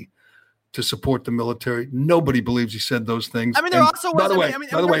way to support the military. Nobody believes he said those things. I mean, there also was.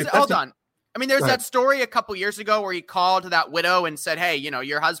 Hold on. I mean, there's that story a couple years ago where he called that widow and said, "Hey,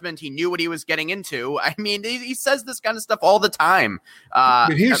 your husband, he knew what he was getting into." I mean, he says this kind of stuff all the time. But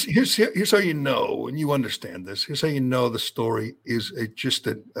here's how you know, and you understand this. Here's how you know the story is just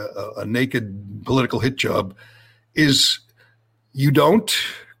a naked political hit job. Is you don't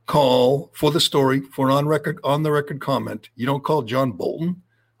call for the story for an on the record comment. You don't call John Bolton,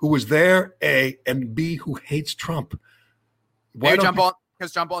 who was there, A, and B, who hates Trump.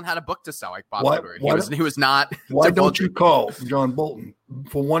 Because John Bolton had a book to sell, like Bob Woodward. He was not. Why don't you call John Bolton?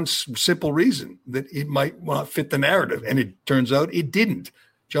 For one simple reason, that it might not fit the narrative. And it turns out it didn't.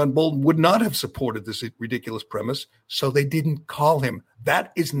 John Bolton would not have supported this ridiculous premise, so they didn't call him.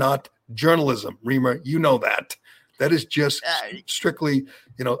 That is not journalism, Remer. You know that. That is just strictly,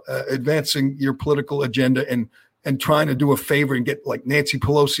 advancing your political agenda and trying to do a favor and get like Nancy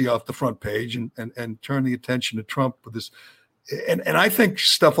Pelosi off the front page and turn the attention to Trump with this. And I think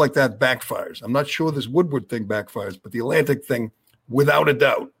stuff like that backfires. I'm not sure this Woodward thing backfires, but the Atlantic thing, without a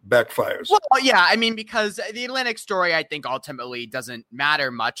doubt, backfires. Well, yeah, I mean, because the Atlantic story, I think, ultimately doesn't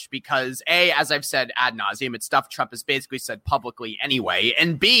matter much because, A, as I've said ad nauseum, it's stuff Trump has basically said publicly anyway.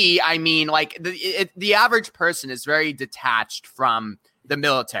 And B, I mean, like the average person is very detached from the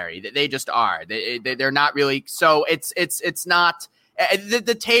military. They just are. They're not really. So it's not.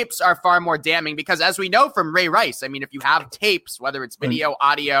 The tapes are far more damning because, as we know from Ray Rice, I mean, if you have tapes, whether it's video,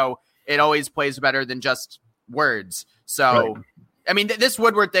 audio, it always plays better than just words. So, right. I mean, this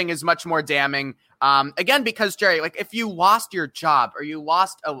Woodward thing is much more damning. Again, because, Jerry, like if you lost your job or you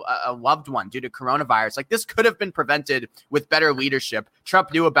lost a loved one due to coronavirus, like this could have been prevented with better leadership.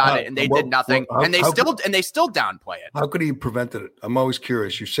 Trump knew about it and they did nothing, and they still downplay it. How could he have prevented it? I'm always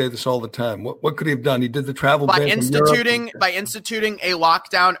curious. You say this all the time. What could he have done? He did the travel by ban instituting a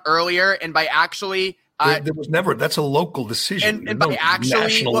lockdown earlier, and by actually. There was never. That's a local decision. And by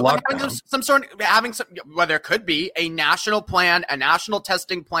actually having some, well, there could be a national plan, a national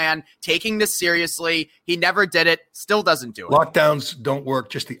testing plan, taking this seriously. He never did it. Still doesn't do it. Lockdowns don't work.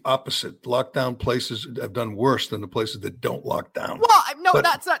 Just the opposite. Lockdown places have done worse than the places that don't lock down. Well,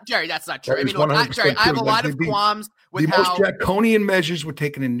 that's not Jerry. That's not true. I mean, look, Jerry, I have a lot of qualms with the most draconian measures were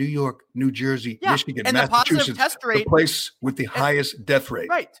taken in New York, New Jersey, Michigan, and Massachusetts. The positive test rate, the place with the highest death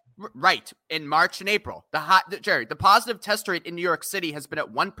rate. Right. In March and April, Jerry, the positive test rate in New York City has been at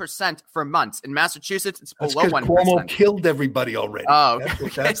 1% for months. In Massachusetts, it's below 1%. Cuomo killed everybody already. Oh,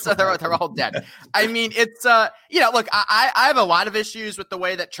 okay. So they're all dead. I mean, it's look, I have a lot of issues with the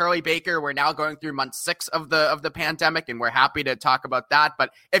way that Charlie Baker. We're now going through month 6 of the pandemic, and we're happy to talk about that.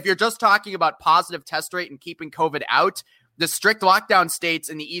 But if you're just talking about positive test rate and keeping COVID out, the strict lockdown states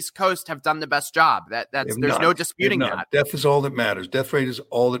in the East Coast have done the best job. There's no disputing that. Death is all that matters. Death rate is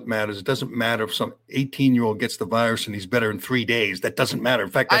all that matters. It doesn't matter if some 18-year-old gets the virus and he's better in 3 days. That doesn't matter. In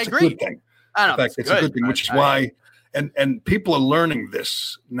fact, that's a good thing. In fact, it's a good thing, which is why, and people are learning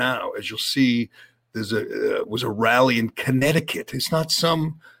this now. As you'll see, was a rally in Connecticut. It's not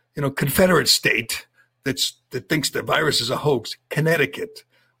some Confederate state that thinks the virus is a hoax. Connecticut,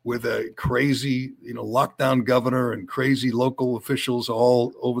 with a crazy, lockdown governor and crazy local officials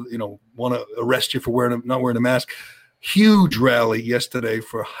all over, want to arrest you for not wearing a mask. Huge rally yesterday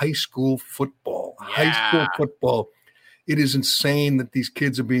for high school football. Yeah. High school football. It is insane that these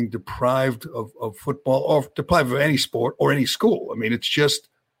kids are being deprived of football or deprived of any sport or any school. I mean, it's just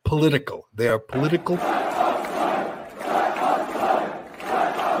political. They are political.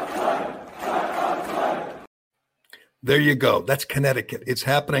 There you go. That's Connecticut. It's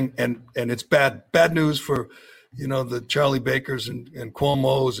happening, and it's bad news for, the Charlie Bakers and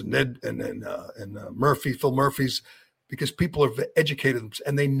Cuomo's and Ned and Phil Murphy's, because people are educated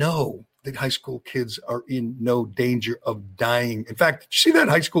and they know the high school kids are in no danger of dying. In fact, did you see that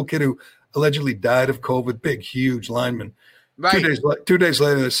high school kid who allegedly died of COVID? Big, huge lineman. Right. 2 days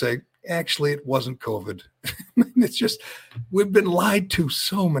later, they say, actually, it wasn't COVID. It's just, we've been lied to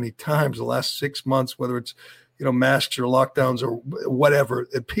so many times the last 6 months, whether it's, masks or lockdowns or whatever.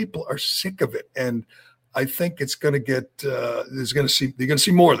 People are sick of it. And I think it's going to get, they're going to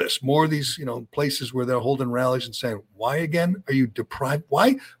see more of this, more of these, places where they're holding rallies and saying, why again are you deprived?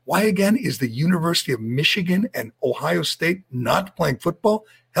 Why again is the University of Michigan and Ohio State not playing football?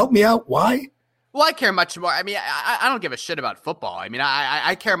 Help me out. Why? Well, I care much more. I mean, I don't give a shit about football. I mean,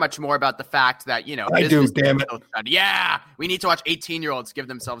 I care much more about the fact that, I do, damn it. Yeah, we need to watch 18-year-olds give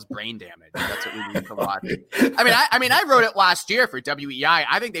themselves brain damage. That's what we need to watch. I mean, I wrote it last year for WEI.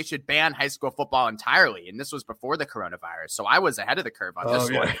 I think they should ban high school football entirely, and this was before the coronavirus, so I was ahead of the curve on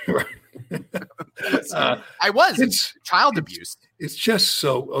this one. It's child abuse. It's just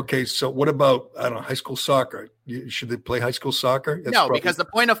so, okay, so what about, I don't know, high school soccer? Should they play high school soccer? Because the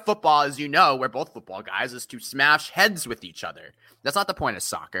point of football, as we're both football guys, is to smash heads with each other. That's not the point of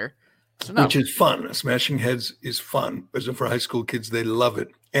soccer. So no. Which is fun. Smashing heads is fun. As for high school kids, they love it.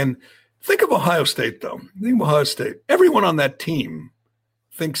 And think of Ohio State, though. Think of Ohio State. Everyone on that team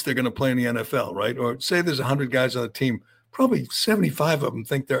thinks they're going to play in the NFL, right? Or say there's 100 guys on the team. Probably 75 of them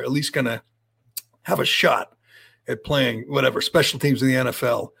think they're at least going to have a shot at playing whatever special teams in the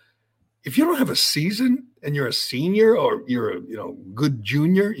NFL. If you don't have a season and you're a senior or you're a good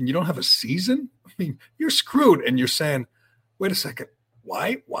junior and you don't have a season, I mean, you're screwed. And you're saying, wait a second,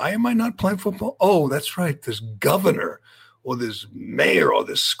 why am I not playing football? Oh, that's right. This governor or this mayor or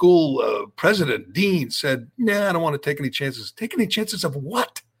this school president, dean said, nah, I don't want to take any chances. Take any chances of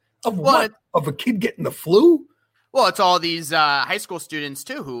what? Of what? Of a kid getting the flu? Well, it's all these high school students,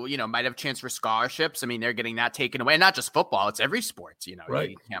 too, who, might have a chance for scholarships. I mean, they're getting that taken away. And not just football. It's every sport.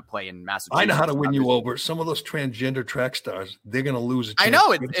 Right. You can't play in Massachusetts. I know how to win you over. Some of those transgender track stars, they're going to lose a chance. I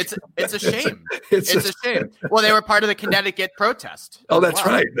know. It's a shame. It's a shame. Well, they were part of the Connecticut protest. Oh, that's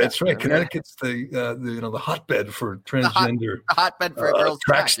right. That's right. Connecticut's the hotbed for transgender the hotbed for girls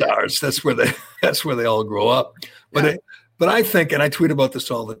track stars. Yeah. That's where they all grow up. But But I think, and I tweet about this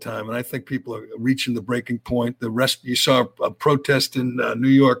all the time, and I think people are reaching the breaking point. You saw a protest in New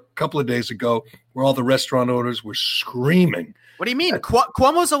York a couple of days ago where all the restaurant owners were screaming. What do you mean?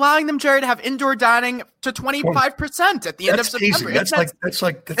 Cuomo's allowing them, Jerry, to have indoor dining to 25% at the end of September.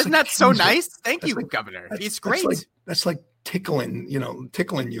 Isn't that so nice? Thank you, Governor. He's great. That's like tickling you.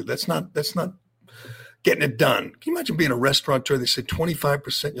 That's not getting it done. Can you imagine being a restaurateur? They say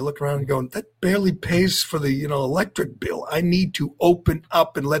 25%. You look around and going, that barely pays for the electric bill. I need to open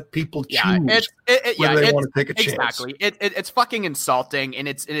up and let people choose whether they want to take a chance. Exactly. It's fucking insulting, and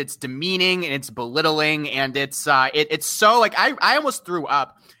it's demeaning, and it's belittling, and it's so like I almost threw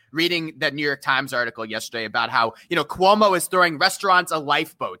up reading that New York Times article yesterday about how, Cuomo is throwing restaurants a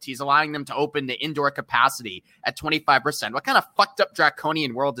lifeboat. He's allowing them to open the indoor capacity at 25%. What kind of fucked up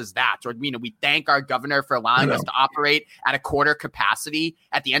draconian world is that? Or, we thank our governor for allowing us to operate at a quarter capacity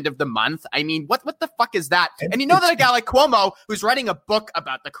at the end of the month. I mean, what the fuck is that? And that a guy like Cuomo, who's writing a book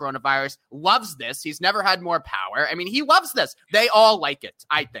about the coronavirus, loves this. He's never had more power. I mean, he loves this. They all like it,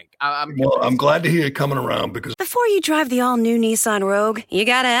 I think. I'm glad to hear you coming around because before you drive the all-new Nissan Rogue, you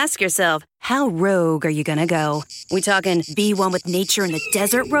gotta ask yourself, how rogue are you gonna go? We talking be one with nature in the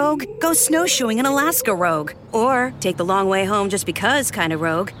desert rogue? Go snowshoeing in Alaska rogue? Or take the long way home just because kind of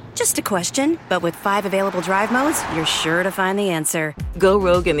rogue? Just a question, but with 5 available drive modes, you're sure to find the answer. Go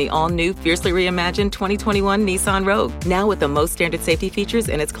rogue in the all-new, fiercely reimagined 2021 Nissan Rogue, now with the most standard safety features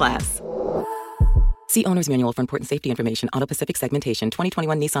in its class. See Owner's Manual for important safety information. Auto Pacific segmentation.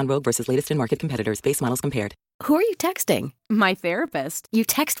 2021 Nissan Rogue versus latest in market competitors. Base models compared. Who are you texting? My therapist. You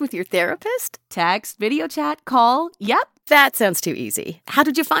text with your therapist? Text, video chat, call. Yep. That sounds too easy. How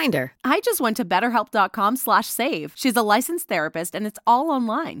did you find her? I just went to betterhelp.com/save. She's a licensed therapist and it's all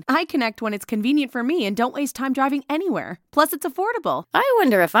online. I connect when it's convenient for me and don't waste time driving anywhere. Plus, it's affordable. I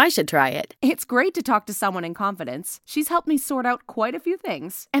wonder if I should try it. It's great to talk to someone in confidence. She's helped me sort out quite a few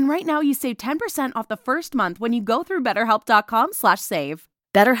things. And right now you save 10% off the first month when you go through betterhelp.com/save.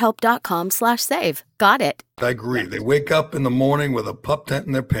 BetterHelp.com/save. Got it. I agree. They wake up in the morning with a pup tent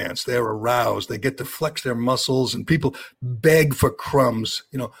in their pants. They're aroused. They get to flex their muscles, and people beg for crumbs.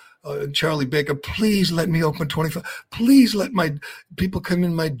 Charlie Baker, please let me open 25. Please let my people come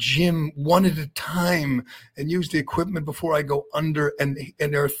in my gym one at a time and use the equipment before I go under. And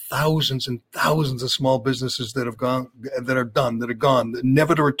there are thousands and thousands of small businesses that are gone,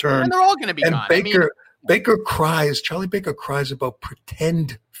 never to return. And they're all going to be gone. Charlie Baker cries about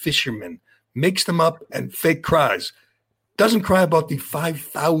pretend fishermen, makes them up and fake cries. Doesn't cry about the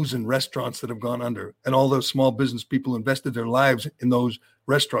 5,000 restaurants that have gone under and all those small business people invested their lives in those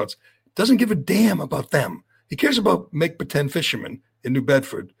restaurants. Doesn't give a damn about them. He cares about make pretend fishermen in New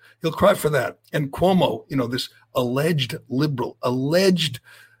Bedford. He'll cry for that. And Cuomo, this alleged liberal, alleged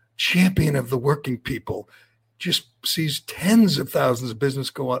champion of the working people, just sees tens of thousands of business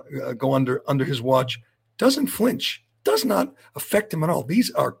go under his watch, doesn't flinch, does not affect him at all.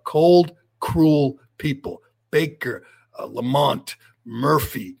 These are cold, cruel people. Baker, Lamont,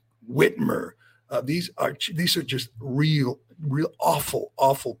 Murphy, Whitmer. These are just real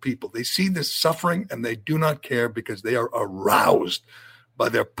awful people. They see this suffering and they do not care because they are aroused by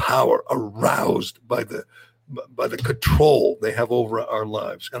their power, aroused by the control they have over our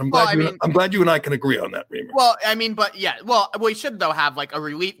lives. And I'm glad you and I can agree on that, Reamer. Well, we should though have like a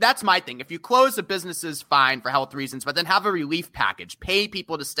relief. That's my thing. If you close the businesses, fine for health reasons, but then have a relief package, pay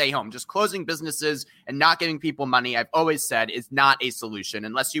people to stay home. Just closing businesses and not giving people money, I've always said, is not a solution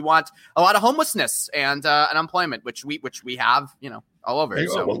unless you want a lot of homelessness and unemployment, which we have, all over.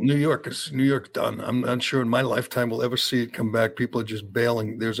 Well, New York's done. I'm not sure in my lifetime we'll ever see it come back. People are just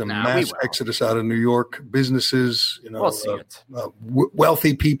bailing. There's a mass exodus out of New York. Businesses, we'll see it.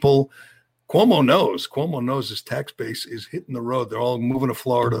 Wealthy people. Cuomo knows his tax base is hitting the road. They're all moving to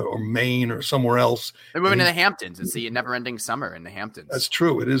Florida or Maine or somewhere else. They're moving to the Hamptons. It's the never-ending summer in the Hamptons. That's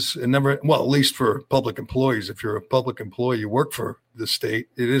true. It is at least for public employees. If you're a public employee, you work for the state,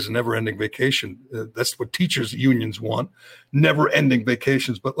 it is a never-ending vacation. That's what teachers' unions want, never-ending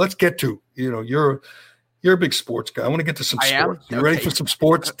vacations. But let's get to, you're a big sports guy. I want to get to some sports. You ready for some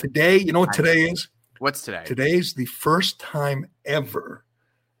sports today? You know what today is? What's today? Today is the first time ever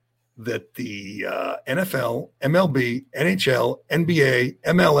that the NFL, MLB, NHL, NBA,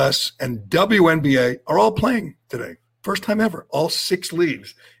 MLS, and WNBA are all playing today. First time ever, all 6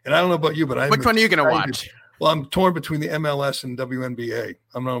 leagues. And I don't know about you, but which one are you going to watch? Well, I'm torn between the MLS and WNBA. I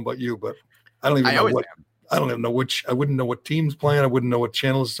don't know about you, but I don't even know what. I don't even know which. I wouldn't know what team's playing. I wouldn't know what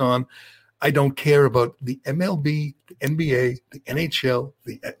channel it's on. I don't care about the MLB, the NBA, the NHL,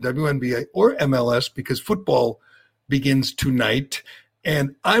 the WNBA, or MLS because football begins tonight.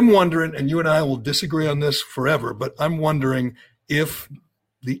 And I'm wondering, and you and I will disagree on this forever, but I'm wondering if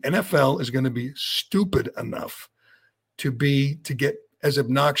the NFL is going to be stupid enough to get as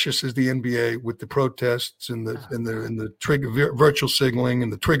obnoxious as the NBA with the protests and the trigger virtual signaling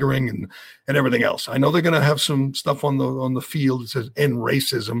and the triggering and everything else. I know they're going to have some stuff on the field that says end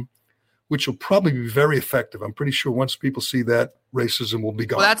racism, which will probably be very effective. I'm pretty sure once people see that, racism will be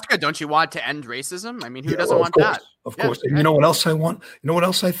gone. Well, that's good. Don't you want to end racism? I mean, who doesn't want that? Of course. And you know what else I want? You know what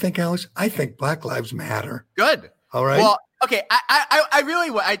else I think, Alex? I think Black Lives Matter. Good. All right. Well, okay.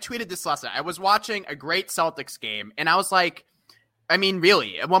 I tweeted this last night. I was watching a great Celtics game, and I was like, I mean,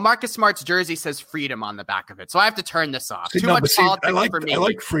 really? Well, Marcus Smart's jersey says freedom on the back of it, so I have to turn this off. Too much politics for me. I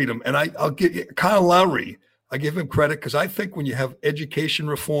like freedom, and I'll give you Kyle Lowry. I give him credit because I think when you have education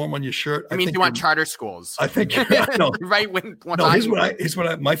reform on your shirt, I mean, you want charter schools. I think right when. Here's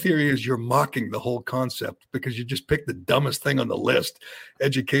what my theory is: you're mocking the whole concept because you just picked the dumbest thing on the list,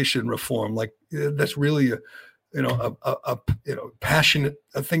 education reform. Like that's really a passionate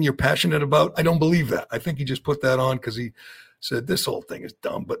thing you're passionate about. I don't believe that. I think he just put that on because he said this whole thing is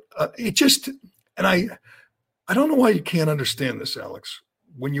dumb. But it just I don't know why you can't understand this, Alex.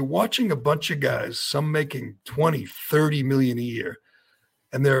 When you're watching a bunch of guys, some making 20, 30 million a year,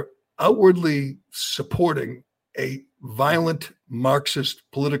 and they're outwardly supporting a violent Marxist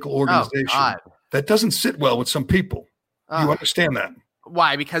political organization, that doesn't sit well with some people. You understand that?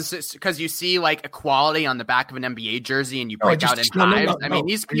 Why? Because you see like equality on the back of an NBA jersey and you break out in hives. I mean,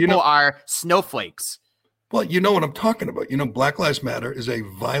 these people are snowflakes. Well, you know what I'm talking about. Black Lives Matter is a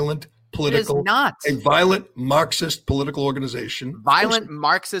violent political. It is not a violent Marxist political organization. Violent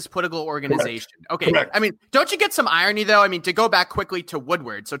Marxist political organization. Correct. Okay. Correct. I mean, don't you get some irony though? I mean, to go back quickly to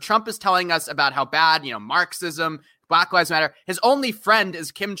Woodward. So Trump is telling us about how bad, Marxism, Black Lives Matter. His only friend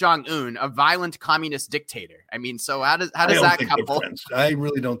is Kim Jong-un, a violent communist dictator. I mean, so how does that couple? I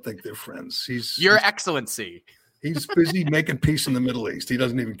really don't think they're friends. Your Excellency. He's busy making peace in the Middle East. He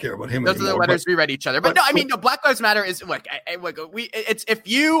doesn't even care about him Those anymore. Are the letters we read each other. But Black Lives Matter is it's if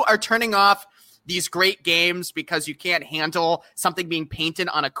you are turning off these great games because you can't handle something being painted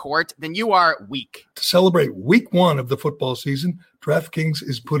on a court, then you are weak. To celebrate week 1 of the football season, DraftKings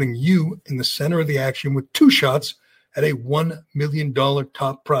is putting you in the center of the action with 2 shots at a $1 million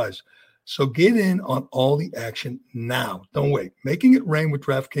top prize. So get in on all the action now. Don't wait. Making it rain with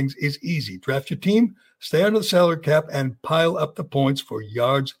DraftKings is easy. Draft your team, stay under the salary cap, and pile up the points for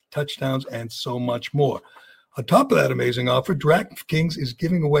yards, touchdowns, and so much more. On top of that amazing offer, DraftKings is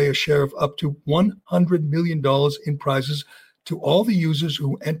giving away a share of up to $100 million in prizes to all the users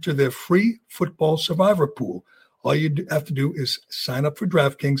who enter their free football survivor pool. All you have to do is sign up for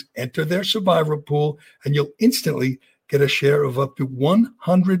DraftKings, enter their survivor pool, and you'll instantly get a share of up to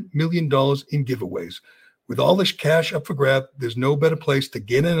 $100 million in giveaways. With all this cash up for grab, there's no better place to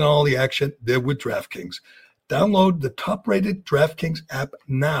get in on all the action than with DraftKings. Download the top-rated DraftKings app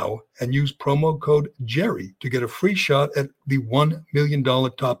now and use promo code Jerry to get a free shot at the $1 million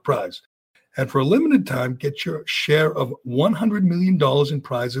top prize. And for a limited time, get your share of $100 million in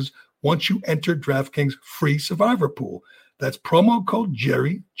prizes once you enter DraftKings free survivor pool. That's promo code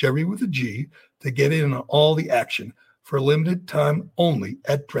Jerry, Jerry with a G, to get in on all the action for a limited time only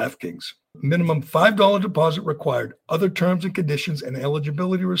at DraftKings. Minimum $5 deposit required. Other terms and conditions and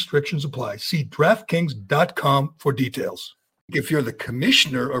eligibility restrictions apply. See DraftKings.com for details. If you're the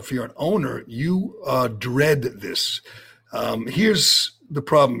commissioner or if you're an owner, you dread this. Here's the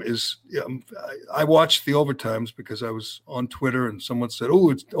problem is I watched the overtimes because I was on Twitter and someone said,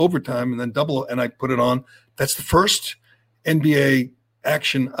 oh, it's overtime and then double, and I put it on. That's the first NBA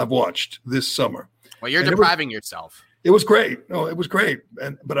action I've watched this summer. Well, you're depriving yourself. It was great. No, it was great.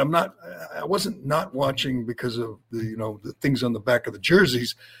 But I wasn't not watching because of the things on the back of the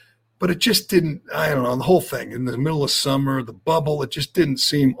jerseys, but it just didn't, I don't know, the whole thing in the middle of summer, the bubble, it just didn't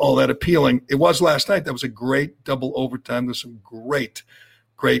seem all that appealing. It was last night. That was a great double overtime. There's some great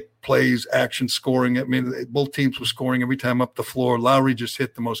plays, action, scoring. I mean, both teams were scoring every time up the floor. Lowry just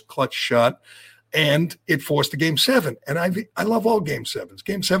hit the most clutch shot, and it forced a Game 7. And I love all Game 7s.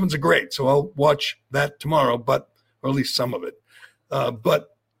 Game 7s are great, so I'll watch that tomorrow, or at least some of it.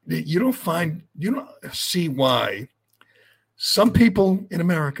 But you don't see why some people in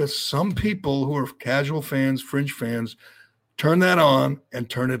America, some people who are casual fans, fringe fans, turn that on and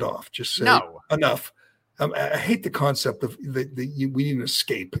turn it off. Just say, no. Enough. I hate the concept of we need an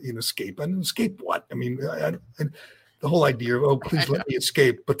escape. An escape. And escape what? I mean, the whole idea of, please let me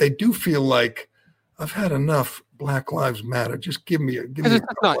escape. But they do feel like, I've had enough Black Lives Matter. Just give me it's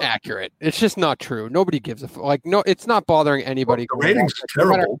not accurate. It's just not true. Nobody gives a no. It's not bothering anybody. The ratings are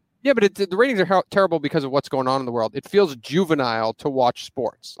terrible. Yeah, but the ratings are terrible because of what's going on in the world. It feels juvenile to watch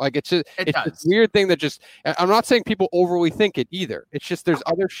sports. Like it's this weird thing that just. I'm not saying people overly think it either. It's just there's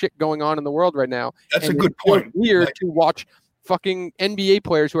other shit going on in the world right now. That's a good point. Weird to watch fucking NBA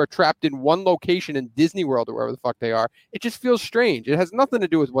players who are trapped in one location in Disney World or wherever the fuck they are. It just feels strange. It has nothing to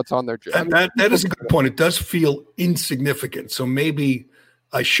do with what's on their jersey. That is a good point. It does feel insignificant. So maybe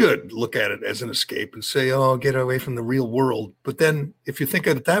I should look at it as an escape and say, oh, get away from the real world. But then if you think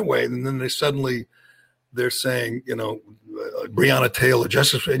of it that way, then they're saying, Breonna Taylor,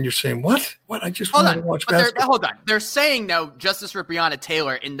 justice, and you're saying, what? I just want to watch basketball. Hold on. They're saying, no, justice for Breonna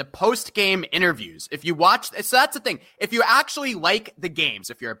Taylor in the post-game interviews. If you watch, so that's the thing. If you actually like the games,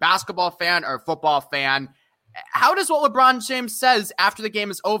 if you're a basketball fan or a football fan, how does what LeBron James says after the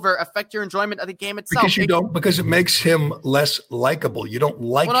game is over affect your enjoyment of the game itself? Because it makes him less likable. You don't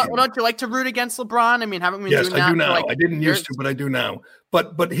like him. Well, don't you like to root against LeBron? I mean, haven't we been doing that? Yes, I do now. Like I didn't used to, but I do now.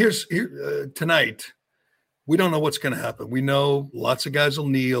 But here's tonight. We don't know what's going to happen. We know lots of guys will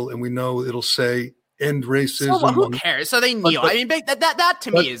kneel, and we know it'll say end racism. So who cares? So they kneel. I mean, that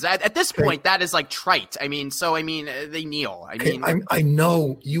to me is at this point that is like trite. I mean, they kneel. I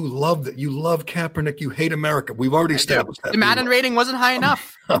know you love that. You love Kaepernick. You hate America. We've already established that. The Madden rating wasn't high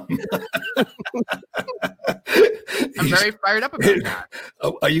enough. I'm very fired up about that.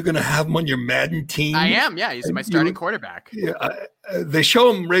 Are you going to have him on your Madden team? I am. Yeah, he's my starting quarterback. Yeah, they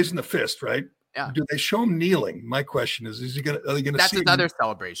show him raising the fist, right? Yeah. Do they show him kneeling? My question is he going to? Are they going to? That's his other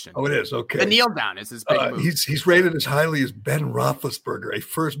celebration. Oh, it is. Okay. The kneel down is his big move. He's rated as highly as Ben Roethlisberger, a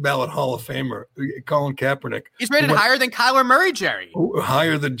first ballot Hall of Famer. Colin Kaepernick. He's rated higher than Kyler Murray, Jerry.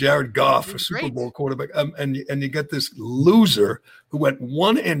 Higher than Jared Goff, a Super Bowl quarterback. And you get this loser who went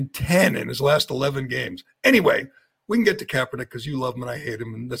 1-10 in his last 11 games. Anyway, we can get to Kaepernick because you love him and I hate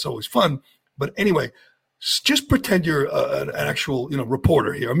him, and that's always fun. But anyway. Just pretend you're an actual,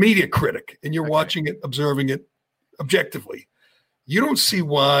 reporter here, a media critic, and you're watching it, observing it objectively. You don't see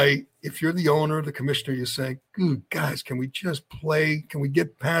why, if you're the owner, the commissioner, you're saying, guys, can we just play? Can we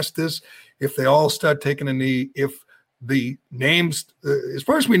get past this? If they all start taking a knee, if the names, as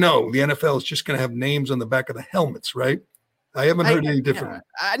far as we know, the NFL is just going to have names on the back of the helmets, right? I haven't heard any different.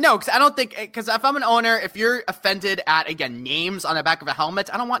 No, because I don't think, because if I'm an owner, if you're offended at, again, names on the back of a helmet,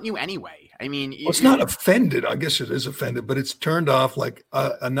 I don't want you anyway. I mean, it's not offended. I guess it is offended, but it's turned off. Like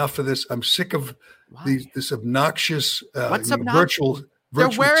enough of this. I'm sick of this obnoxious, virtual. They're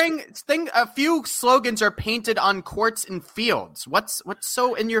wearing a few slogans are painted on courts and fields. What's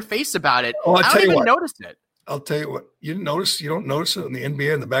so in your face about it? Oh, I don't even notice it. I'll tell you what, you don't notice it in the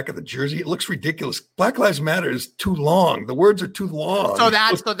NBA in the back of the jersey. It looks ridiculous. Black Lives Matter is too long. The words are too long. So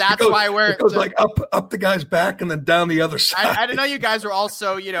that's why it goes like up the guy's back and then down the other side. I didn't know you guys were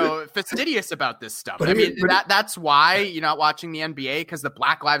also, fastidious about this stuff. But that's why you're not watching the NBA, because the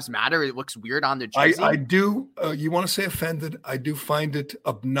Black Lives Matter, it looks weird on the jersey. I do. You want to say offended? I do find it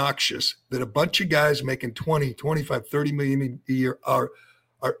obnoxious that a bunch of guys making 20, 25, 30 million a year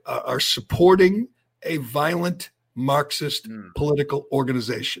are supporting a violent Marxist political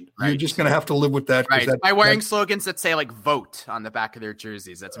organization. Right. You're just going to have to live with that. Right. By wearing slogans that say like "vote" on the back of their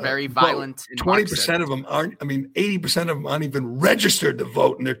jerseys. That's very violent. 20% of them aren't. 80% of them aren't even registered to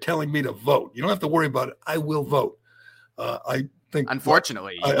vote, and they're telling me to vote. You don't have to worry about it. I will vote. I think,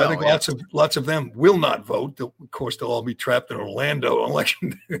 unfortunately, I think lots of them will not vote. Of course, they'll all be trapped in Orlando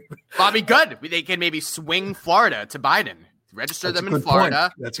election. That'll be good. They can maybe swing Florida to Biden. Register them in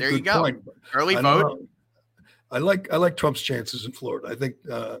Florida. There you go. Point. Early vote. I like Trump's chances in Florida. I think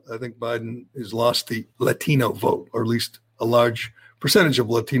Biden has lost the Latino vote, or at least a large percentage of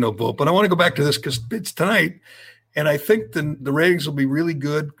Latino vote. But I want to go back to this because it's tonight, and I think the ratings will be really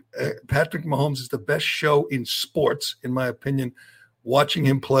good. Patrick Mahomes is the best show in sports, in my opinion. Watching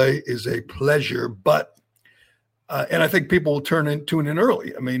him play is a pleasure, but. And I think people will tune in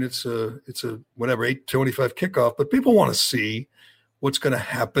early. It's a 8:25 kickoff, but people want to see what's going to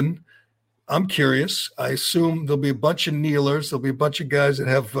happen. I'm curious. I assume there'll be a bunch of kneelers. There'll be a bunch of guys that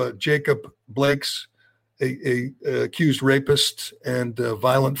have Jacob Blake's a accused rapist and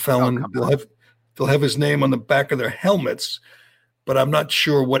violent felon. They'll have his name on the back of their helmets, but I'm not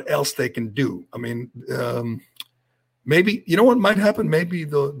sure what else they can do. Maybe what might happen. Maybe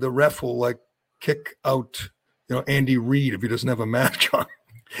the ref will kick out. Andy Reid, if he doesn't have a mask on.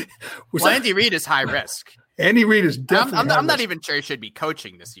 Andy Reid is high risk. Andy Reid is definitely. I'm not even sure he should be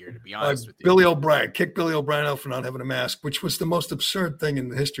coaching this year, to be honest with you. Billy O'Brien kicked Billy O'Brien out for not having a mask, which was the most absurd thing in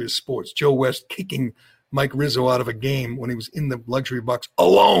the history of sports. Joe West kicking Mike Rizzo out of a game when he was in the luxury box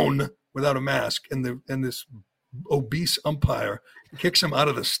alone without a mask, and this obese umpire kicks him out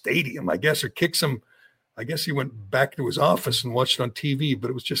of the stadium, I guess, or kicks him. I guess he went back to his office and watched it on TV, but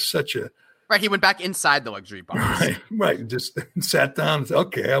it was just such a. Right, he went back inside the luxury box. Right. Just sat down and said,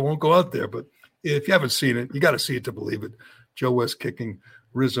 okay, I won't go out there. But if you haven't seen it, you got to see it to believe it. Joe West kicking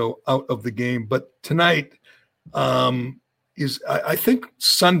Rizzo out of the game. But tonight I think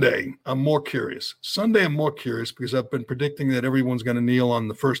Sunday, I'm more curious. Sunday, I'm more curious because I've been predicting that everyone's going to kneel on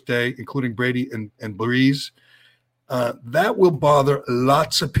the first day, including Brady and Breeze. That will bother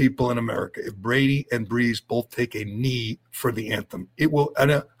lots of people in America if Brady and Breeze both take a knee for the anthem. It will.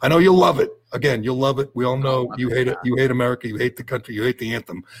 I know you'll love it. Again, you'll love it. We all know you hate it. You hate America. You hate the country. You hate the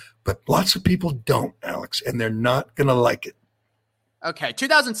anthem. But lots of people don't, Alex, and they're not going to like it. Okay,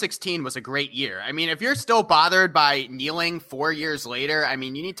 2016 was a great year. If you're still bothered by kneeling 4 years later, you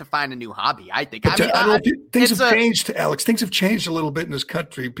need to find a new hobby, I think. Things have changed, Alex. Things have changed a little bit in this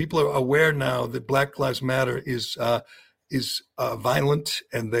country. People are aware now that Black Lives Matter is violent,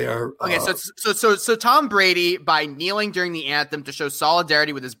 and they are. Okay, so Tom Brady, by kneeling during the anthem to show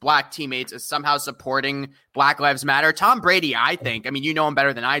solidarity with his black teammates, is somehow supporting Black Lives Matter. Tom Brady, I think, you know him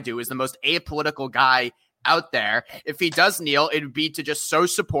better than I do, is the most apolitical guy out there. If he does kneel, it would be to just show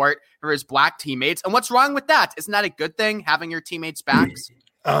support for his black teammates. And what's wrong with that? Isn't that a good thing, having your teammates' backs?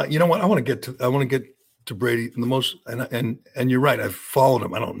 You know what? I want to get to Brady the most, and you're right. I've followed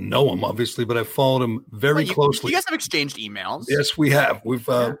him. I don't know him obviously, but I've followed him very closely. You guys have exchanged emails. Yes, we have. We've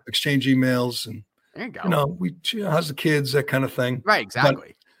exchanged emails, and there you go. How's the kids, that kind of thing. Right,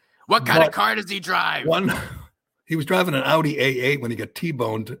 exactly. What kind of car does he drive? He was driving an Audi A8 when he got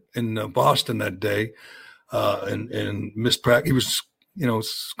T-boned in Boston that day. And missed practice. He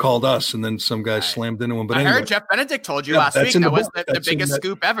was, called us, and then some guy slammed into him. But anyway, I heard Jeff Benedict told you last week that was the biggest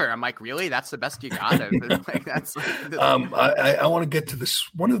scoop ever. I'm like, really? That's the best you got? I want to get to this.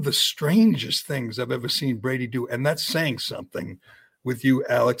 One of the strangest things I've ever seen Brady do, and that's saying something with you,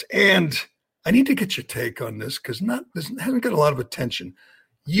 Alex. And I need to get your take on this because hasn't got a lot of attention.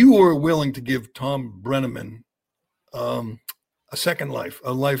 You were willing to give Tom Brenneman a second life,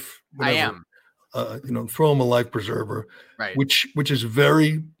 a life. Whatever. I am. Throw him a life preserver, right? Which is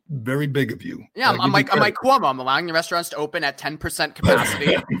very, very big of you. Yeah, I'm like Cuomo. I'm allowing the restaurants to open at 10%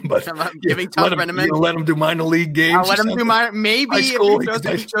 capacity. But I'm giving Tom Brenneman. Let him do minor league games. I'll let him do maybe high school, if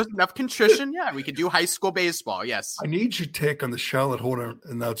he shows enough contrition. Yeah, we could do high school baseball. Yes. I need your take on the Charlotte Hornet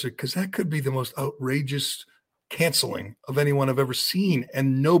announcer because that could be the most outrageous canceling of anyone I've ever seen,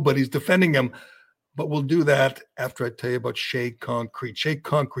 and nobody's defending him. But we'll do that after I tell you about Shea Concrete. Shea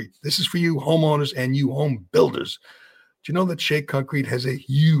Concrete, this is for you homeowners and you home builders. Do you know that Shea Concrete has a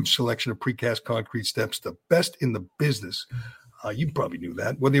huge selection of precast concrete steps, the best in the business? You probably knew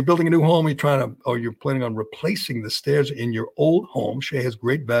that. Whether you're building a new home, you're planning on replacing the stairs in your old home, Shea has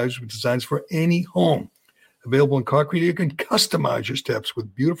great values with designs for any home. Available in concrete, you can customize your steps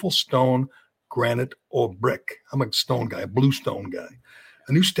with beautiful stone, granite, or brick. I'm a stone guy, a blue stone guy.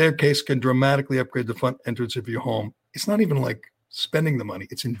 A new staircase can dramatically upgrade the front entrance of your home. It's not even like spending the money.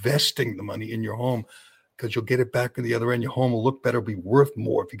 It's investing the money in your home because you'll get it back on the other end. Your home will look better, be worth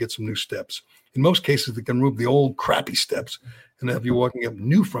more if you get some new steps. In most cases, they can remove the old crappy steps and have you walking up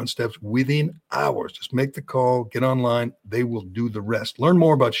new front steps within hours. Just make the call, get online. They will do the rest. Learn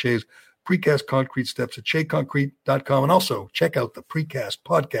more about Shea's precast concrete steps at sheaconcrete.com. And also check out the Precast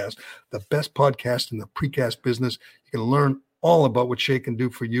Podcast, the best podcast in the precast business. You can learn all about what Shea can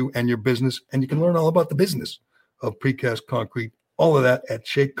do for you and your business, and you can learn all about the business of precast concrete. All of that at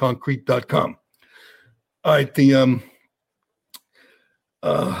sheaconcrete.com. All right, the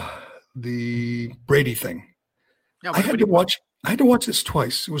Brady thing. Yeah, I had to watch this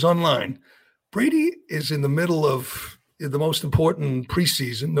twice. It was online. Brady is in the middle of the most important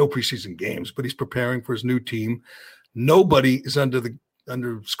preseason, no preseason games, but he's preparing for his new team. Nobody is under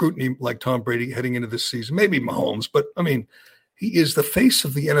scrutiny like Tom Brady heading into this season. Maybe Mahomes, but I mean, he is the face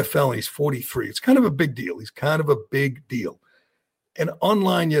of the NFL and he's 43. It's kind of a big deal. And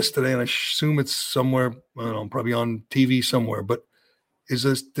online yesterday, and I assume it's somewhere, I don't know, probably on TV somewhere, but is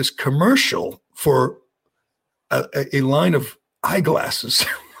this commercial for a line of eyeglasses,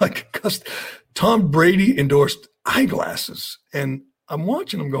 Tom Brady endorsed eyeglasses. And I'm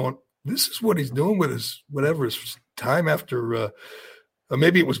watching him going, this is what he's doing with his time after, or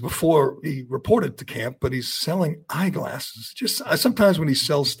maybe it was before he reported to camp, but he's selling eyeglasses. Sometimes when he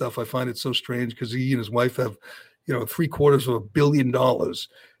sells stuff, I find it so strange because he and his wife have, $750 million,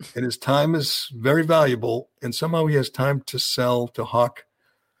 and his time is very valuable. And somehow he has time to sell, to hawk.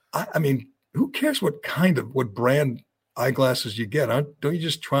 I mean, who cares what brand eyeglasses you get? Don't you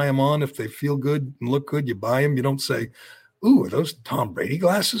just try them on? If they feel good and look good, you buy them. You don't say, ooh, are those Tom Brady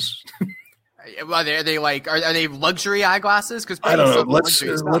glasses? Well, are they luxury eyeglasses? Because I don't know. Let's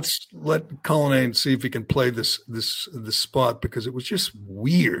let Cullinane see if he can play this spot because it was just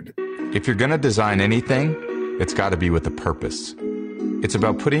weird. If you're going to design anything, it's got to be with a purpose. It's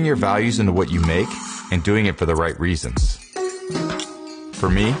about putting your values into what you make and doing it for the right reasons. For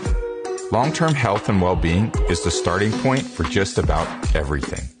me, long-term health and well-being is the starting point for just about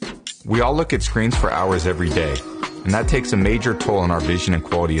everything. We all look at screens for hours every day, and that takes a major toll on our vision and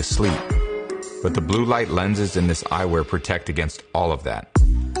quality of sleep. But the blue light lenses in this eyewear protect against all of that.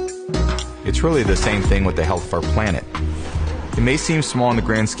 It's really the same thing with the health of our planet. It may seem small in the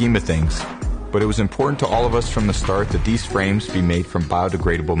grand scheme of things, but it was important to all of us from the start that these frames be made from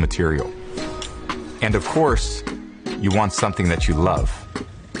biodegradable material. And of course, you want something that you love.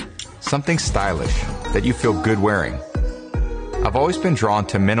 Something stylish that you feel good wearing. I've always been drawn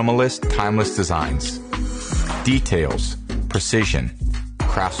to minimalist, timeless designs. Details, precision,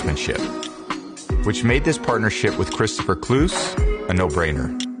 craftsmanship. Which made this partnership with Christopher Kloos a no-brainer.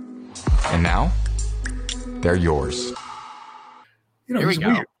 And now, they're yours. Here we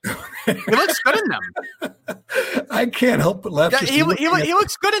go. He looks good in them. I can't help but laugh. He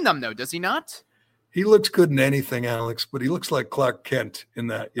looks good in them, though, does he not? He looks good in anything, Alex, but he looks like Clark Kent in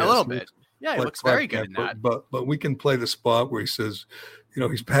that. Yes, a little bit. Yeah, he looks very good in that. But we can play the spot where he says,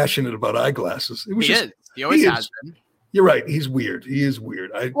 he's passionate about eyeglasses. He always has been. You're right. He's weird. He is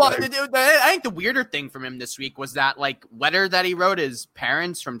weird. I think the weirder thing from him this week was that letter that he wrote his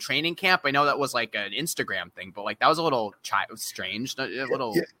parents from training camp. I know that was like an Instagram thing, but that was a little strange.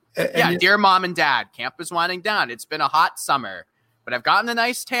 Dear mom and dad, camp is winding down. It's been a hot summer, but I've gotten a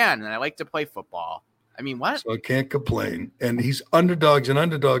nice tan and I like to play football. I mean, what? So I can't complain. And he's underdog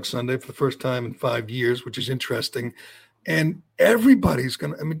Sunday for the first time in 5 years, which is interesting. And everybody's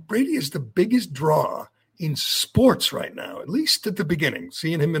Brady is the biggest draw in sports right now, at least at the beginning.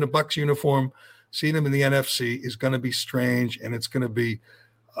 Seeing him in a Bucs uniform, seeing him in the NFC is going to be strange, and it's going to be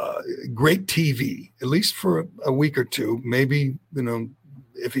great TV, at least for a week or two. Maybe,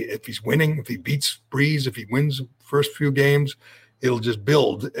 if he's winning, if he beats Breeze, if he wins the first few games, it'll just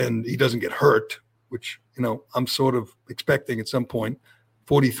build, and he doesn't get hurt, which, I'm sort of expecting at some point.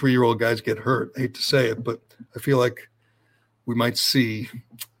 43-year-old guys get hurt. I hate to say it, but I feel like we might see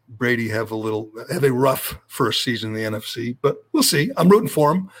Brady have a rough first season in the NFC, but we'll see. I'm rooting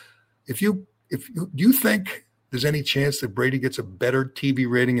for him. Do you think there's any chance that Brady gets a better TV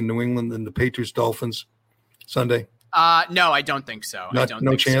rating in New England than the Patriots Dolphins Sunday? No, I don't think so.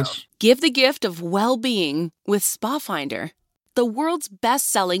 No chance. So. Give the gift of well-being with Spa Finder, the world's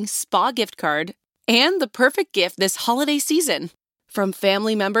best-selling spa gift card And the perfect gift this holiday season. From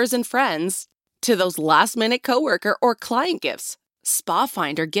family members and friends to those last-minute coworker or client gifts, Spa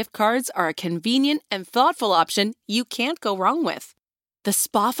Finder gift cards are a convenient and thoughtful option you can't go wrong with. The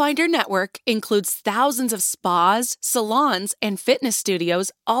Spa Finder network includes thousands of spas, salons, and fitness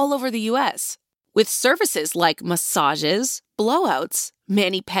studios all over the U.S., with services like massages, blowouts,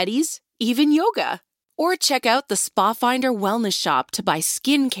 mani-pedis, even yoga. Or check out the Spa Finder Wellness Shop to buy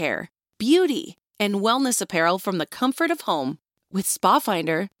skincare, beauty, and wellness apparel from the comfort of home. With Spa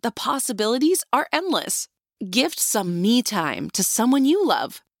Finder, the possibilities are endless. Gift some me time to someone you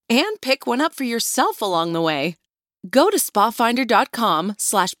love and pick one up for yourself along the way. Go to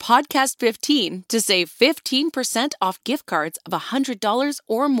spafinder.com/podcast15 to save 15% off gift cards of $100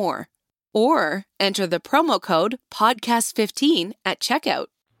 or more. Or enter the promo code podcast15 at checkout.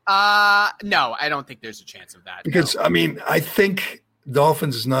 No, I don't think there's a chance of that. Because, no. I mean, I think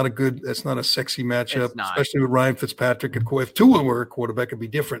Dolphins is not that's not a sexy matchup, especially with Ryan Fitzpatrick. If Tua were a quarterback, it'd be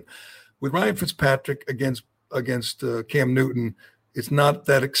different. With Ryan Fitzpatrick against Cam Newton, it's not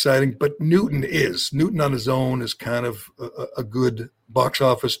that exciting, but Newton on his own is kind of a good box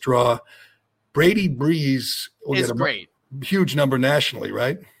office draw. Brady Breeze is great. Huge number nationally,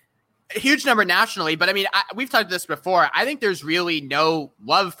 right? A huge number nationally, but I mean, we've talked this before. I think there's really no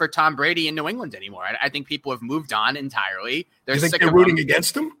love for Tom Brady in New England anymore. I think people have moved on entirely. You think they're rooting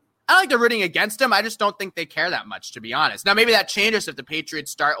against him? I don't think they're rooting against him. I just don't think they care that much, to be honest. Now, maybe that changes if the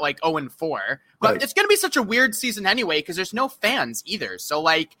Patriots start like 0-4, but It's going to be such a weird season anyway because there's no fans either. So,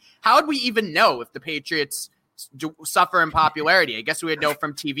 like, how would we even know if the Patriots suffer in popularity? I guess we would know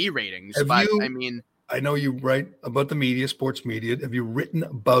from TV ratings. I know you write about the media, sports media. Have you written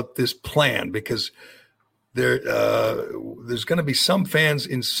about this plan? Because there's going to be some fans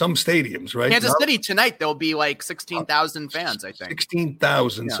in some stadiums, right? Kansas City tonight, there'll be like 16,000 fans, I think.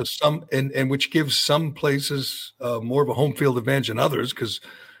 16,000. Yeah. So some, and which gives some places more of a home field advantage than others because,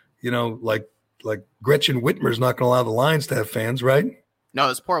 like Gretchen Whitmer's not going to allow the Lions to have fans, right? No,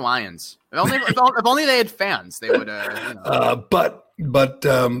 those poor Lions. If only they had fans, they would. But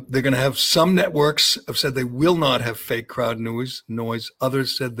they're going to have some networks have said they will not have fake crowd noise.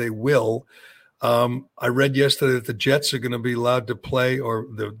 Others said they will. I read yesterday that the Jets are going to be allowed to play, or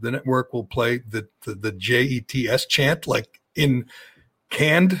the network will play the JETS chant, like in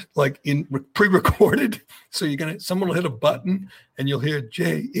canned, like in pre-recorded. So someone will hit a button and you'll hear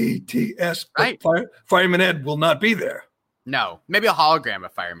JETS. Right. Fireman Ed will not be there. No, maybe a hologram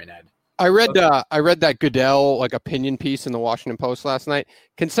of Fireman Ed. I read that Goodell opinion piece in the Washington Post last night.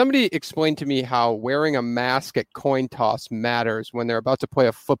 Can somebody explain to me how wearing a mask at coin toss matters when they're about to play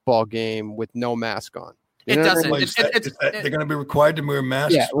a football game with no mask on? It doesn't. They're going to be required to wear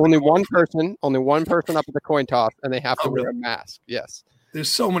masks. Yeah, only one person up at the coin toss, and they have to wear a mask. Yes.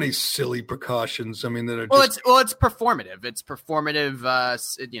 There's so many silly precautions. I mean, that are it's performative. It's performative.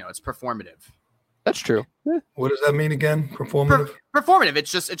 It's performative. That's true. Yeah. What does that mean again? Performative. Performative. It's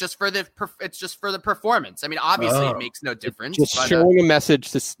just for the performance. I mean, obviously, it makes no difference. Just showing a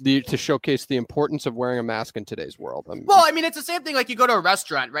message to showcase the importance of wearing a mask in today's world. It's the same thing. Like you go to a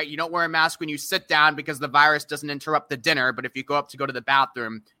restaurant, right? You don't wear a mask when you sit down because the virus doesn't interrupt the dinner. But if you go up to go to the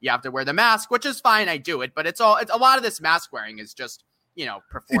bathroom, you have to wear the mask, which is fine. I do it, but it's a lot of this mask wearing is just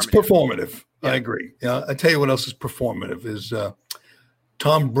performative. It's performative. Yeah. I agree. Yeah, I tell you what else is performative is.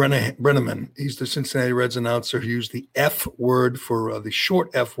 Tom Brenneman, he's the Cincinnati Reds announcer. He used the F word for the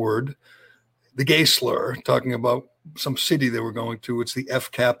short F word, the gay slur, talking about some city they were going to. It's the F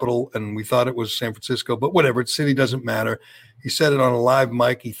capital, and we thought it was San Francisco, but whatever. City doesn't matter. He said it on a live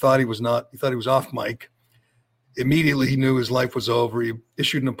mic. He thought he was off mic. Immediately, he knew his life was over. He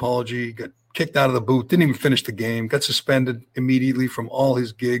issued an apology, got kicked out of the booth, didn't even finish the game, got suspended immediately from all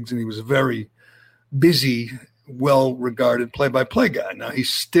his gigs, and he was a very busy, well-regarded play-by-play guy. Now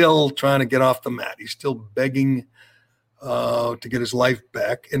he's still trying to get off the mat. He's still begging to get his life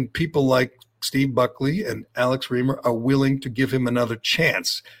back. And people like Steve Buckley and Alex Reamer are willing to give him another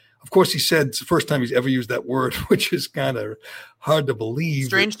chance. Of course, he said it's the first time he's ever used that word, which is kind of hard to believe.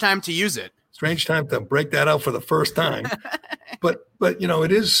 Strange time to use it. Strange time to break that out for the first time. But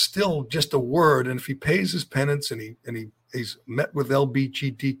it is still just a word. And if he pays his penance and he's met with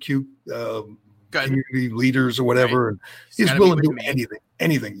LGBTQ community leaders or whatever, and he's willing to do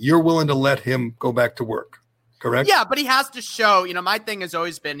anything. You're willing to let him go back to work, correct? Yeah, but he has to show, my thing has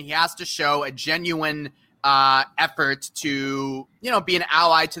always been he has to show a genuine effort to, be an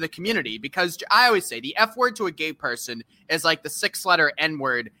ally to the community, because I always say the F word to a gay person is like the 6-letter N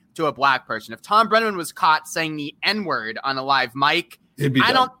word to a black person. If Tom Brennan was caught saying the N word on a live mic, he'd be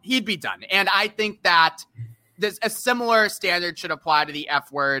done. And I think that there's a similar standard should apply to the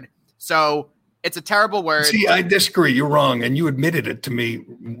F word. So It's a terrible word. See, I disagree. You're wrong. And you admitted it to me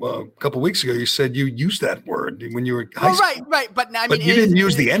a couple of weeks ago. You said you used that word when you were in high school. Right. But I mean, but you didn't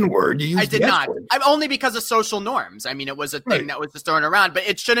use the N word. You used I did the not. S word. Only because of social norms. I mean, it was a thing that was just thrown around, but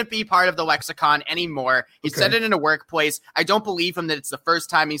it shouldn't be part of the lexicon anymore. He said it in a workplace. I don't believe him that it's the first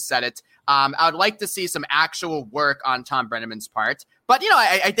time he said it. I would like to see some actual work on Tom Brenneman's part. But,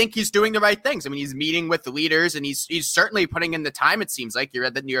 I think he's doing the right things. I mean, he's meeting with the leaders, and he's certainly putting in the time, it seems like. You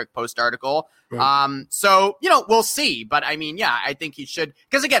read the New York Post article. Right. So, we'll see. But, I mean, yeah, I think he should.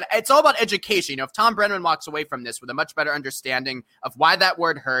 Because, again, it's all about education. If Tom Brenneman walks away from this with a much better understanding of why that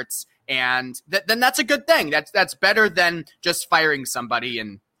word hurts, and then that's a good thing. That's better than just firing somebody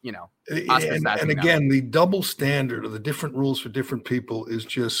and, and again, the double standard of the different rules for different people is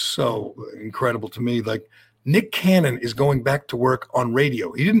just so incredible to me. Like, Nick Cannon is going back to work on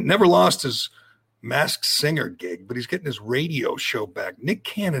radio. He never lost his Masked Singer gig, but he's getting his radio show back. Nick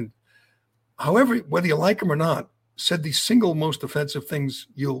Cannon, however, whether you like him or not, said the single most offensive things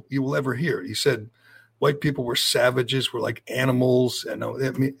you will ever hear. He said white people were savages, were like animals, and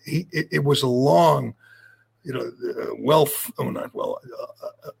I mean, it was a long,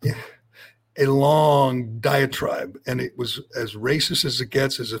 a long diatribe, and it was as racist as it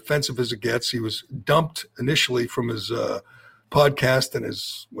gets, as offensive as it gets. He was dumped initially from his podcast and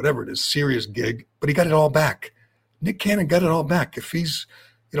his whatever it is, serious gig, but he got it all back. Nick Cannon got it all back. If he's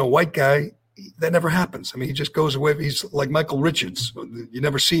a white guy, that never happens. I mean, he just goes away. He's like Michael Richards. You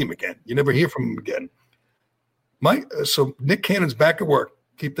never see him again. You never hear from him again. So Nick Cannon's back at work.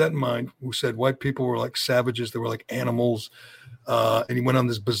 Keep that in mind. Who said white people were like savages? They were like animals. And he went on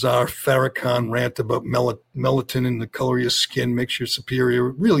this bizarre Farrakhan rant about melatonin, the color of your skin makes you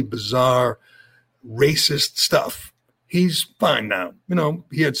superior. Really bizarre, racist stuff. He's fine now.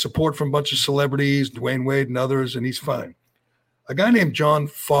 He had support from a bunch of celebrities, Dwayne Wade and others, and he's fine. A guy named John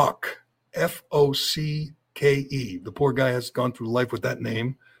Falk, Focké. The poor guy has gone through life with that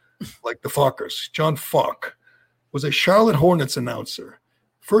name, like the Fockers. John Falk was a Charlotte Hornets announcer.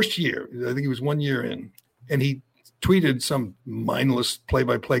 First year, I think he was 1 year in, and he tweeted some mindless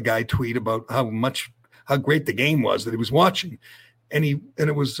play-by-play guy tweet about how great the game was that he was watching. And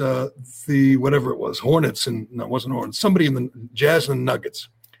it was whatever it was, Hornets, and no, it wasn't Hornets, somebody in the Jazz and Nuggets.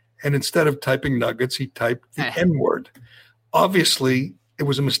 And instead of typing Nuggets, he typed the N-word. Obviously, it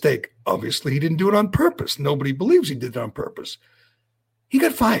was a mistake. Obviously, he didn't do it on purpose. Nobody believes he did it on purpose. He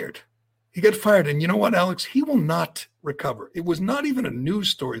got fired. And you know what, Alex? He will not recover. It was not even a news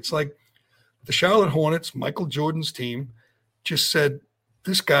story. It's like the Charlotte Hornets, Michael Jordan's team, just said,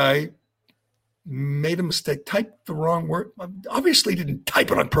 this guy made a mistake, typed the wrong word. Obviously, he didn't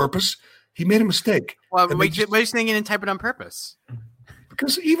type it on purpose. He made a mistake. Well, what are you saying he didn't type it on purpose?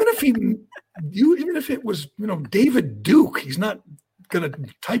 Because even if it was, David Duke, he's not going to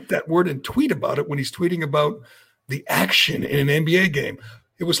type that word and tweet about it when he's tweeting about the action in an NBA game.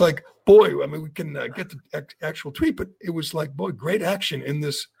 It was like, boy, I mean, we can get the actual tweet, but it was like, boy, great action in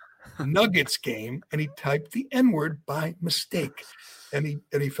this Nuggets game. And he typed the N-word by mistake. And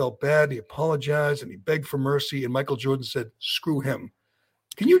he felt bad. He apologized and he begged for mercy. And Michael Jordan said, screw him.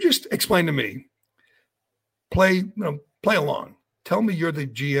 Can you just explain to me, play along. Tell me you're the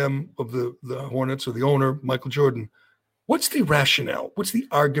GM of the Hornets or the owner, Michael Jordan. What's the rationale? What's the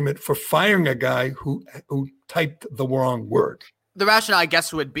argument for firing a guy who typed the wrong word? The rationale, I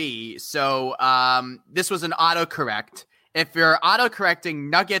guess, would be, so this was an autocorrect. If you're autocorrecting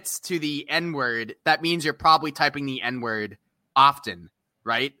Nuggets to the N-word, that means you're probably typing the N-word often,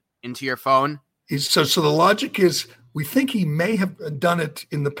 right? Into your phone. So the logic is, we think he may have done it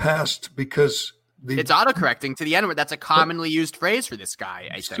in the past because it's autocorrecting to the N-word. That's a commonly used phrase for this guy,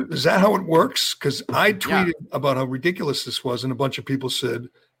 I think. Is that how it works? Because I tweeted about how ridiculous this was, and a bunch of people said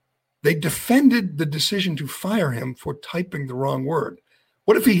they defended the decision to fire him for typing the wrong word.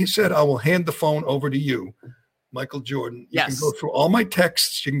 What if he said, I will hand the phone over to you, Michael Jordan. You can go through all my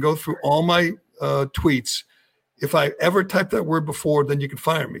texts. You can go through all my tweets. If I ever typed that word before, then you can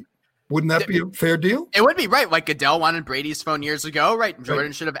fire me. Wouldn't that be a fair deal? It would be, right. Like Goodell wanted Brady's phone years ago, right?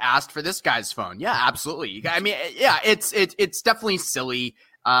 Jordan should have asked for this guy's phone. Yeah, absolutely. I mean, yeah, it's definitely silly.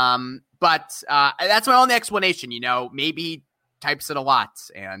 But that's my only explanation. Maybe he types it a lot,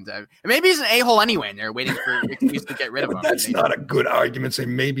 and maybe he's an a-hole anyway, and they're waiting for an excuse to get rid of him. That's not a good argument. Say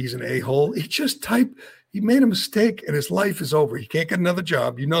maybe he's an a-hole. He just he made a mistake, and his life is over. He can't get another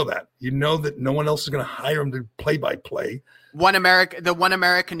job. You know that. You know that no one else is going to hire him to play-by-play. The One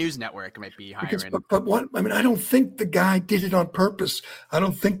America News Network might be hiring. But what? I mean, I don't think the guy did it on purpose. I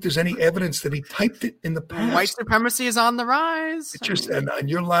don't think there's any evidence that he typed it in the past. White supremacy is on the rise. It's just, and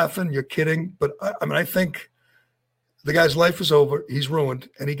you're laughing, you're kidding, but I think The guy's life is over. He's ruined,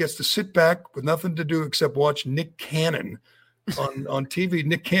 and he gets to sit back with nothing to do except watch Nick Cannon on TV.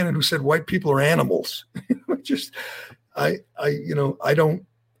 Nick Cannon, who said white people are animals. I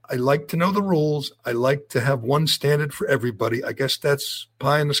like to know the rules. I like to have one standard for everybody. I guess that's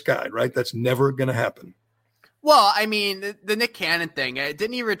pie in the sky, right? That's never going to happen. Well, I mean, the Nick Cannon thing,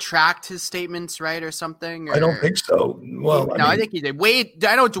 didn't he retract his statements, right, or something? Or? I don't think so. Well, I think he did. Wade,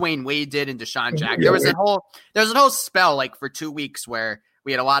 I know Dwayne Wade did, and Deshaun Jack. There was a whole spell like for 2 weeks where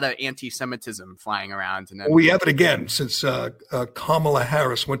we had a lot of anti-Semitism flying around. And then we have it again since Kamala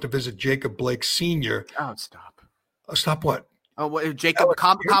Harris went to visit Jacob Blake Sr. Oh, stop. Stop what? Oh,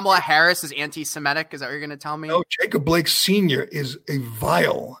 Kamala Harris is anti-Semitic? Is that what you're going to tell me? No, Jacob Blake Sr. is a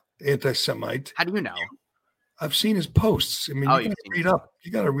vile anti-Semite. How do you know? I've seen his posts. I mean, you got to read up.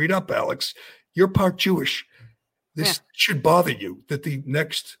 You got to read up, Alex. You're part Jewish. This should bother you that the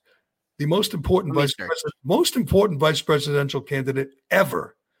most important vice presidential candidate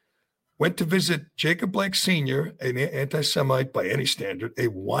ever went to visit Jacob Blake Sr., an anti-Semite by any standard, a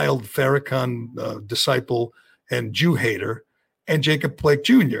wild Farrakhan disciple and Jew hater, and Jacob Blake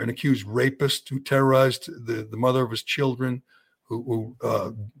Jr., an accused rapist who terrorized the mother of his children, who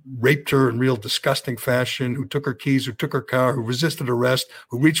raped her in real disgusting fashion, who took her keys, who took her car, who resisted arrest,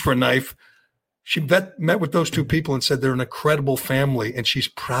 who reached for a knife. She met with those two people and said they're an incredible family, and she's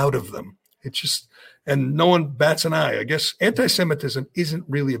proud of them. And no one bats an eye. I guess anti-Semitism isn't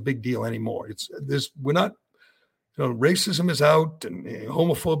really a big deal anymore. Racism is out and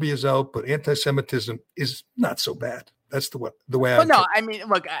homophobia is out, but anti-Semitism is not so bad. That's the way. Well, no, I mean,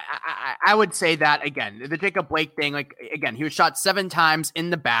 look, I would say that again. The Jacob Blake thing, like again, he was shot 7 times in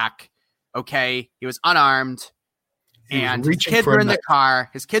the back. Okay, he was unarmed, and his kids were in the car.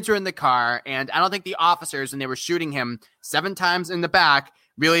 His kids were in the car, and I don't think the officers, when they were shooting him 7 times in the back,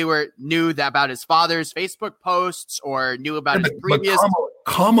 really knew about his father's Facebook posts or knew about his previous.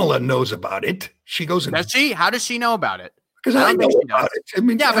 Kamala knows about it. She goes. Does she? How does she know about it? Because I know about it. I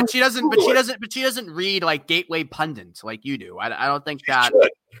mean, yeah, but she doesn't. But she doesn't read like Gateway Pundit like you do. I don't think that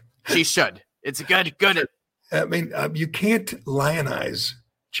she should. It's good. I mean, you can't lionize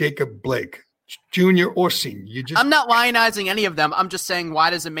Jacob Blake, Jr. or Senior. I'm not lionizing any of them. I'm just saying,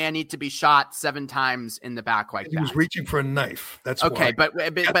 why does a man need to be shot 7 times in the back like that? He was reaching for a knife. That's okay. Why.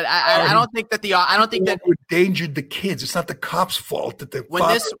 But I don't think that I don't think that endangered the kids. It's not the cops' fault that the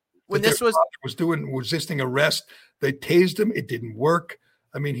when this was resisting arrest. They tased him. It didn't work.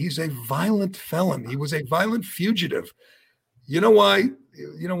 I mean, he's a violent felon. He was a violent fugitive. You know why?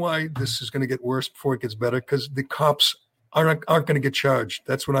 This is going to get worse before it gets better, because the cops aren't going to get charged.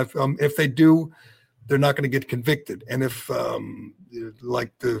 That's what I've. If they do, they're not going to get convicted. And if,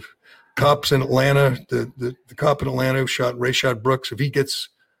 like the cops in Atlanta, the cop in Atlanta who shot Rayshard Brooks, if he gets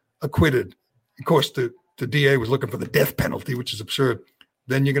acquitted, of course the DA was looking for the death penalty, which is absurd.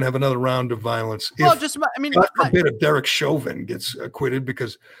 Then you're going to have another round of violence. Well, God forbid if Derek Chauvin gets acquitted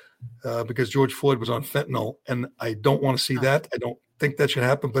because George Floyd was on fentanyl, and I don't want to see that. I don't think that should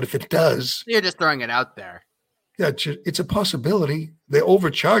happen. But if it does, you're just throwing it out there. Yeah, it's a possibility. They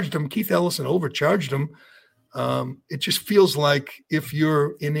overcharged him. Keith Ellison overcharged him. It just feels like if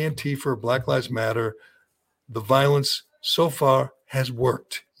you're in Antifa or Black Lives Matter, the violence so far has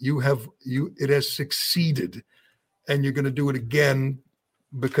worked. It has succeeded, and you're going to do it again.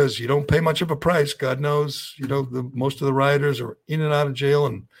 Because you don't pay much of a price. God knows, most of the rioters are in and out of jail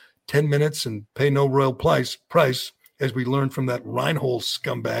in 10 minutes and pay no royal price, as we learned from that Reinhold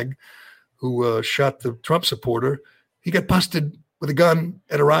scumbag who shot the Trump supporter. He got busted with a gun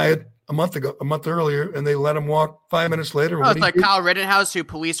at a riot a month earlier, and they let him walk 5 minutes later. It's like Kyle Rittenhouse, who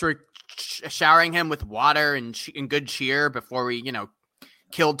police were showering him with water and good cheer before we,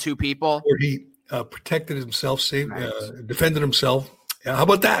 killed 2 people. Or he protected himself, defended himself. How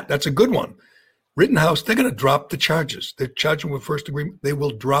about that? That's a good one. Rittenhouse, they're going to drop the charges. They're charging with first degree. They will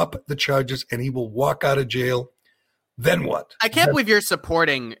drop the charges, and he will walk out of jail. Then what? I can't believe you're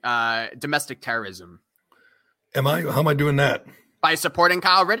supporting domestic terrorism. Am I? How am I doing that? By supporting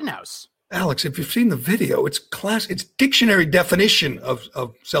Kyle Rittenhouse. Alex, if you've seen the video, it's dictionary definition of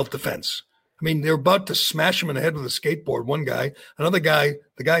self-defense. I mean, they're about to smash him in the head with a skateboard. One guy, another guy,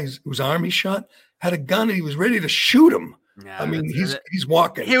 the guy whose arm he shot had a gun, and he was ready to shoot him. Yeah, I mean, he's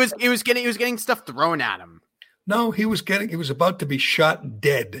walking. He was getting stuff thrown at him. No, he was about to be shot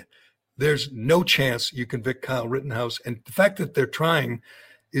dead. There's no chance you convict Kyle Rittenhouse. And the fact that they're trying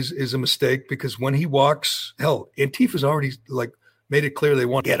is a mistake, because when he walks, hell, Antifa's already made it clear they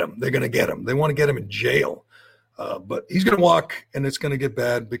want to get him. They're going to get him. They want to get him in jail. But he's going to walk, and it's going to get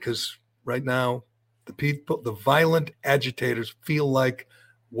bad, because right now the violent agitators feel like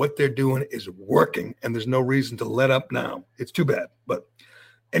what they're doing is working, and there's no reason to let up now. It's too bad. But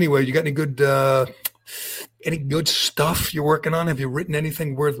anyway, you got any good stuff you're working on? Have you written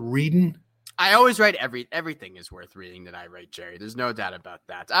anything worth reading? I always write everything is worth reading that I write, Jerry. There's no doubt about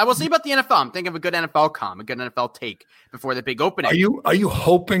that. I will see about the NFL. I'm thinking of a good NFL a good NFL take before the big opening. Are you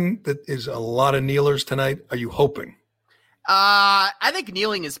hoping that is a lot of kneelers tonight? Are you hoping? I think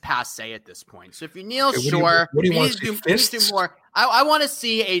kneeling is passe at this point. So if you kneel, sure. What do you want to see? Fists? Do more. I want to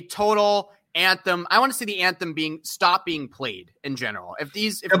see a total anthem. I want to see the anthem stop being played in general.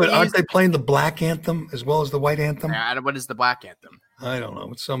 Aren't they playing the black anthem as well as the white anthem? What is the black anthem? I don't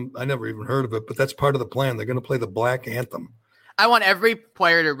know. I never even heard of it, but that's part of the plan. They're going to play the black anthem. I want every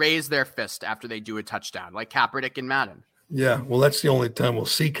player to raise their fist after they do a touchdown, like Kaepernick and Madden. Yeah, well, that's the only time we'll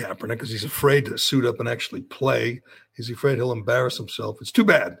see Kaepernick because he's afraid to suit up and actually play. He's afraid he'll embarrass himself. It's too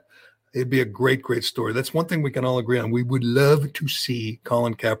bad. It'd be a great, great story. That's one thing we can all agree on. We would love to see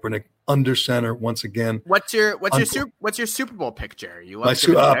Colin Kaepernick under center once again. What's your Super Bowl pick, Jerry? You my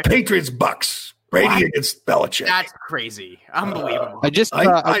Patriots Bucks. Brady against Belichick. That's crazy. Unbelievable. I just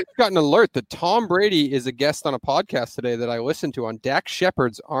got an alert that Tom Brady is a guest on a podcast today that I listened to on Dak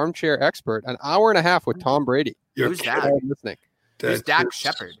Shepard's Armchair Expert, an hour and a half with Tom Brady. Who's that? Listening. Who's Dak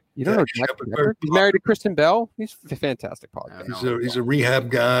Shepard? You don't know Dak Shepard? He's married to Kristen Bell. He's a fantastic podcast. He's a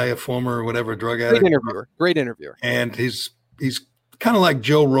rehab guy, a former drug addict. Great interviewer. And he's kind of like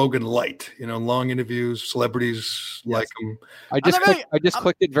Joe Rogan light, long interviews, celebrities like him. I just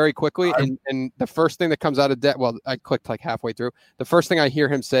clicked it very quickly, and the first thing that comes out of that, well, I clicked like halfway through. The first thing I hear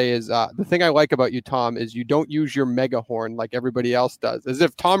him say is, the thing I like about you, Tom, is you don't use your mega horn like everybody else does. As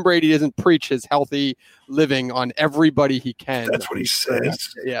if Tom Brady doesn't preach his healthy living on everybody he can. That's what he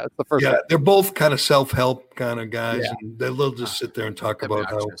says. Yeah, it's the first. Yeah, they're both kind of self-help kind of guys, and they'll just sit there and talk about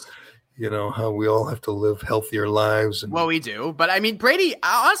how we all have to live healthier lives. Well, we do. But I mean, Brady,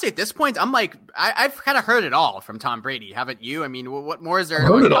 honestly, at this point, I'm like, I've kind of heard it all from Tom Brady. Haven't you? I mean, what more is there? I've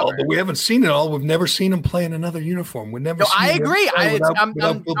heard it all, but we haven't seen it all. We've never seen him play in another uniform. We've never seen I agree.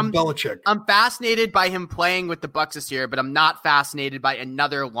 without Belichick. I'm fascinated by him playing with the Bucs this year, but I'm not fascinated by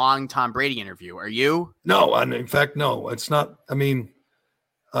another long Tom Brady interview. Are you? No, in fact, no. It's not. I mean,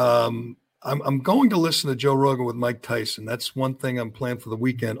 I'm going to listen to Joe Rogan with Mike Tyson. That's one thing I'm planning for the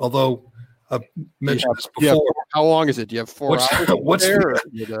weekend. Although I've mentioned this before. How long is it? Do you have 4 hours?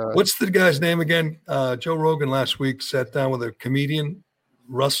 What's the guy's name again? Joe Rogan last week sat down with a comedian,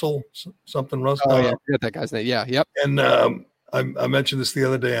 Russell. Oh, yeah, I forget that guy's name. Yeah, yep. And I mentioned this the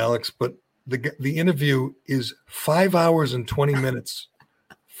other day, Alex, but the interview is 5 hours and 20 minutes.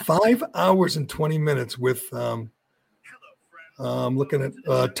 5 hours and 20 minutes with looking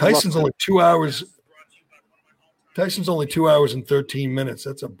at Tyson's only 2 hours. Tyson's only 2 hours and 13 minutes.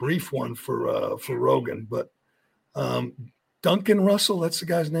 That's a brief one for Rogan, but Duncan Russell, that's the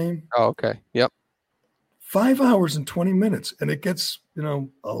guy's name. Oh, okay. Yep. 5 hours and 20 minutes, and it gets a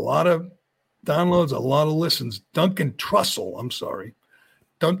lot of downloads, a lot of listens. Duncan Trussell,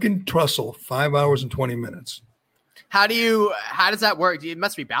 5 hours and 20 minutes. How does that work? It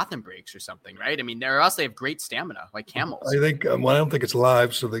must be bathroom breaks or something, right? I mean, they have great stamina, like camels. I think. I don't think it's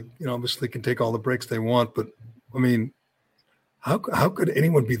live, so they, obviously can take all the breaks they want. But I mean, how could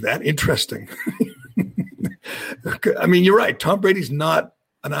anyone be that interesting? I mean, you're right. Tom Brady's not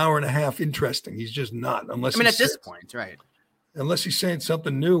an hour and a half interesting. He's just not, unless. I mean, at this point, right? Unless he's saying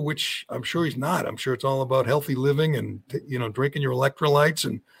something new, which I'm sure he's not. I'm sure it's all about healthy living and drinking your electrolytes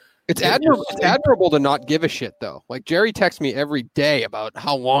and. It's admirable to not give a shit, though. Like, Jerry texts me every day about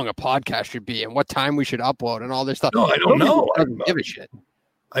how long a podcast should be and what time we should upload and all this stuff. No, I don't know. I don't give a shit.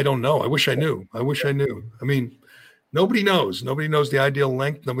 I don't know. I wish I knew. I mean, nobody knows. Nobody knows the ideal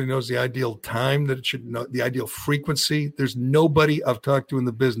length. Nobody knows the ideal time that it should know, the ideal frequency. There's nobody I've talked to in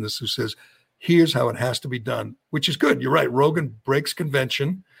the business who says, here's how it has to be done, which is good. You're right. Rogan breaks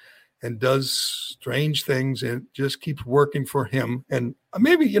convention and does strange things and just keeps working for him. And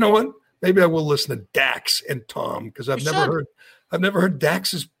maybe, you know what? Maybe I will listen to Dax and Tom because I've never heard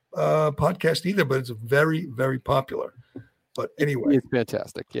Dax's podcast either, but it's very, very popular. But anyway. It's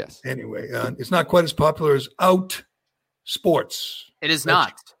fantastic, yes. Anyway, it's not quite as popular as Out Sports. It is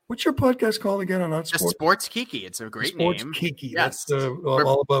not. What's your podcast called again on Out Sports? Just Sports Kiki. It's a great name. Sports Kiki. Yes. That's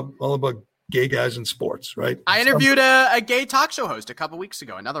all about gay guys in sports, right? I interviewed a gay talk show host a couple weeks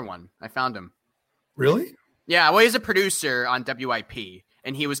ago. Another one. I found him. Really? Yeah. Well, he's a producer on WIP.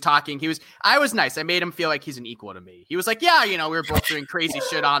 and he was talking. I was nice. I made him feel like he's an equal to me. He was like, yeah, we were both doing crazy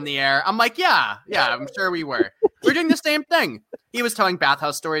shit on the air. I'm like, yeah, I'm sure we were. We're doing the same thing. He was telling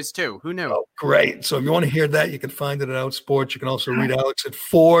bathhouse stories too. Who knew? Oh, great. So if you want to hear that, you can find it at Outsports. You can also read Alex at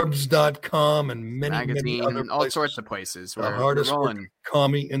Forbes.com and many other places. All sorts of places. The hardest working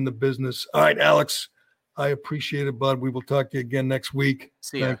commie in the business. All right, Alex, I appreciate it, bud. We will talk to you again next week.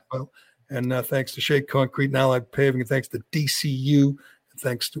 See ya. And thanks to Shea Concrete and Allied Paving, and thanks to DCU, and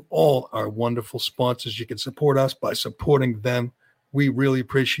thanks to all our wonderful sponsors. You can support us by supporting them. We really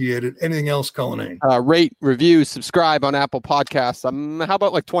appreciate it. Anything else, Cullinane? Rate, review, subscribe on Apple Podcasts. How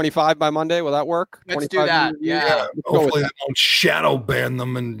about like 25 by Monday? Will that work? Let's do that. Yeah. Hopefully they don't shadow ban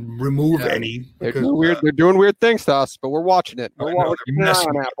them and remove any. Because, they're doing weird things to us, but we're watching it.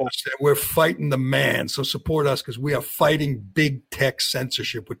 We're fighting the man. So support us because we are fighting big tech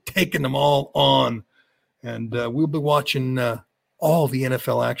censorship. We're taking them all on. And we'll be watching all the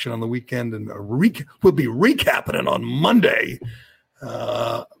NFL action on the weekend. And we'll be recapping it on Monday.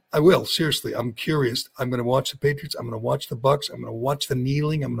 I will. Seriously, I'm curious. I'm going to watch the Patriots. I'm going to watch the Bucks. I'm going to watch the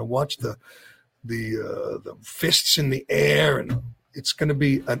kneeling. I'm going to watch the fists in the air, and it's going to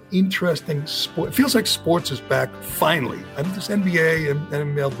be an interesting sport. It feels like sports is back finally. I think this NBA and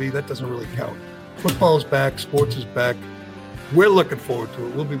MLB, that doesn't really count. Football is back. Sports is back. We're looking forward to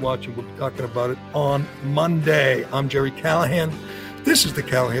it. We'll be watching. We'll be talking about it on Monday. I'm Jerry Callahan. This is the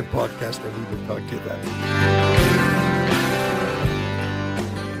Callahan Podcast, and we will talk to you then.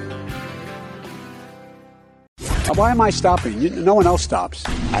 Why am I stopping? No one else stops.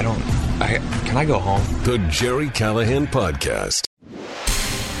 Can I go home? The Jerry Callahan Podcast.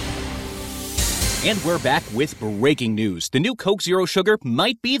 And we're back with breaking news. The new Coke Zero Sugar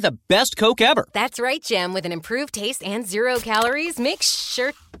might be the best Coke ever. That's right, Jim. With an improved taste and 0 calories, make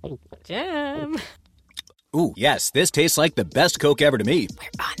sure... Jim. Ooh, yes, this tastes like the best Coke ever to me.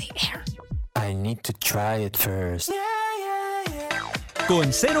 We're on the air. I need to try it first.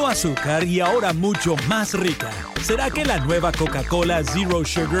 Con cero azúcar y ahora mucho más rica. ¿Será que la nueva Coca-Cola Zero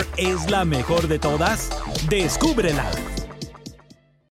Sugar es la mejor de todas? Descúbrela.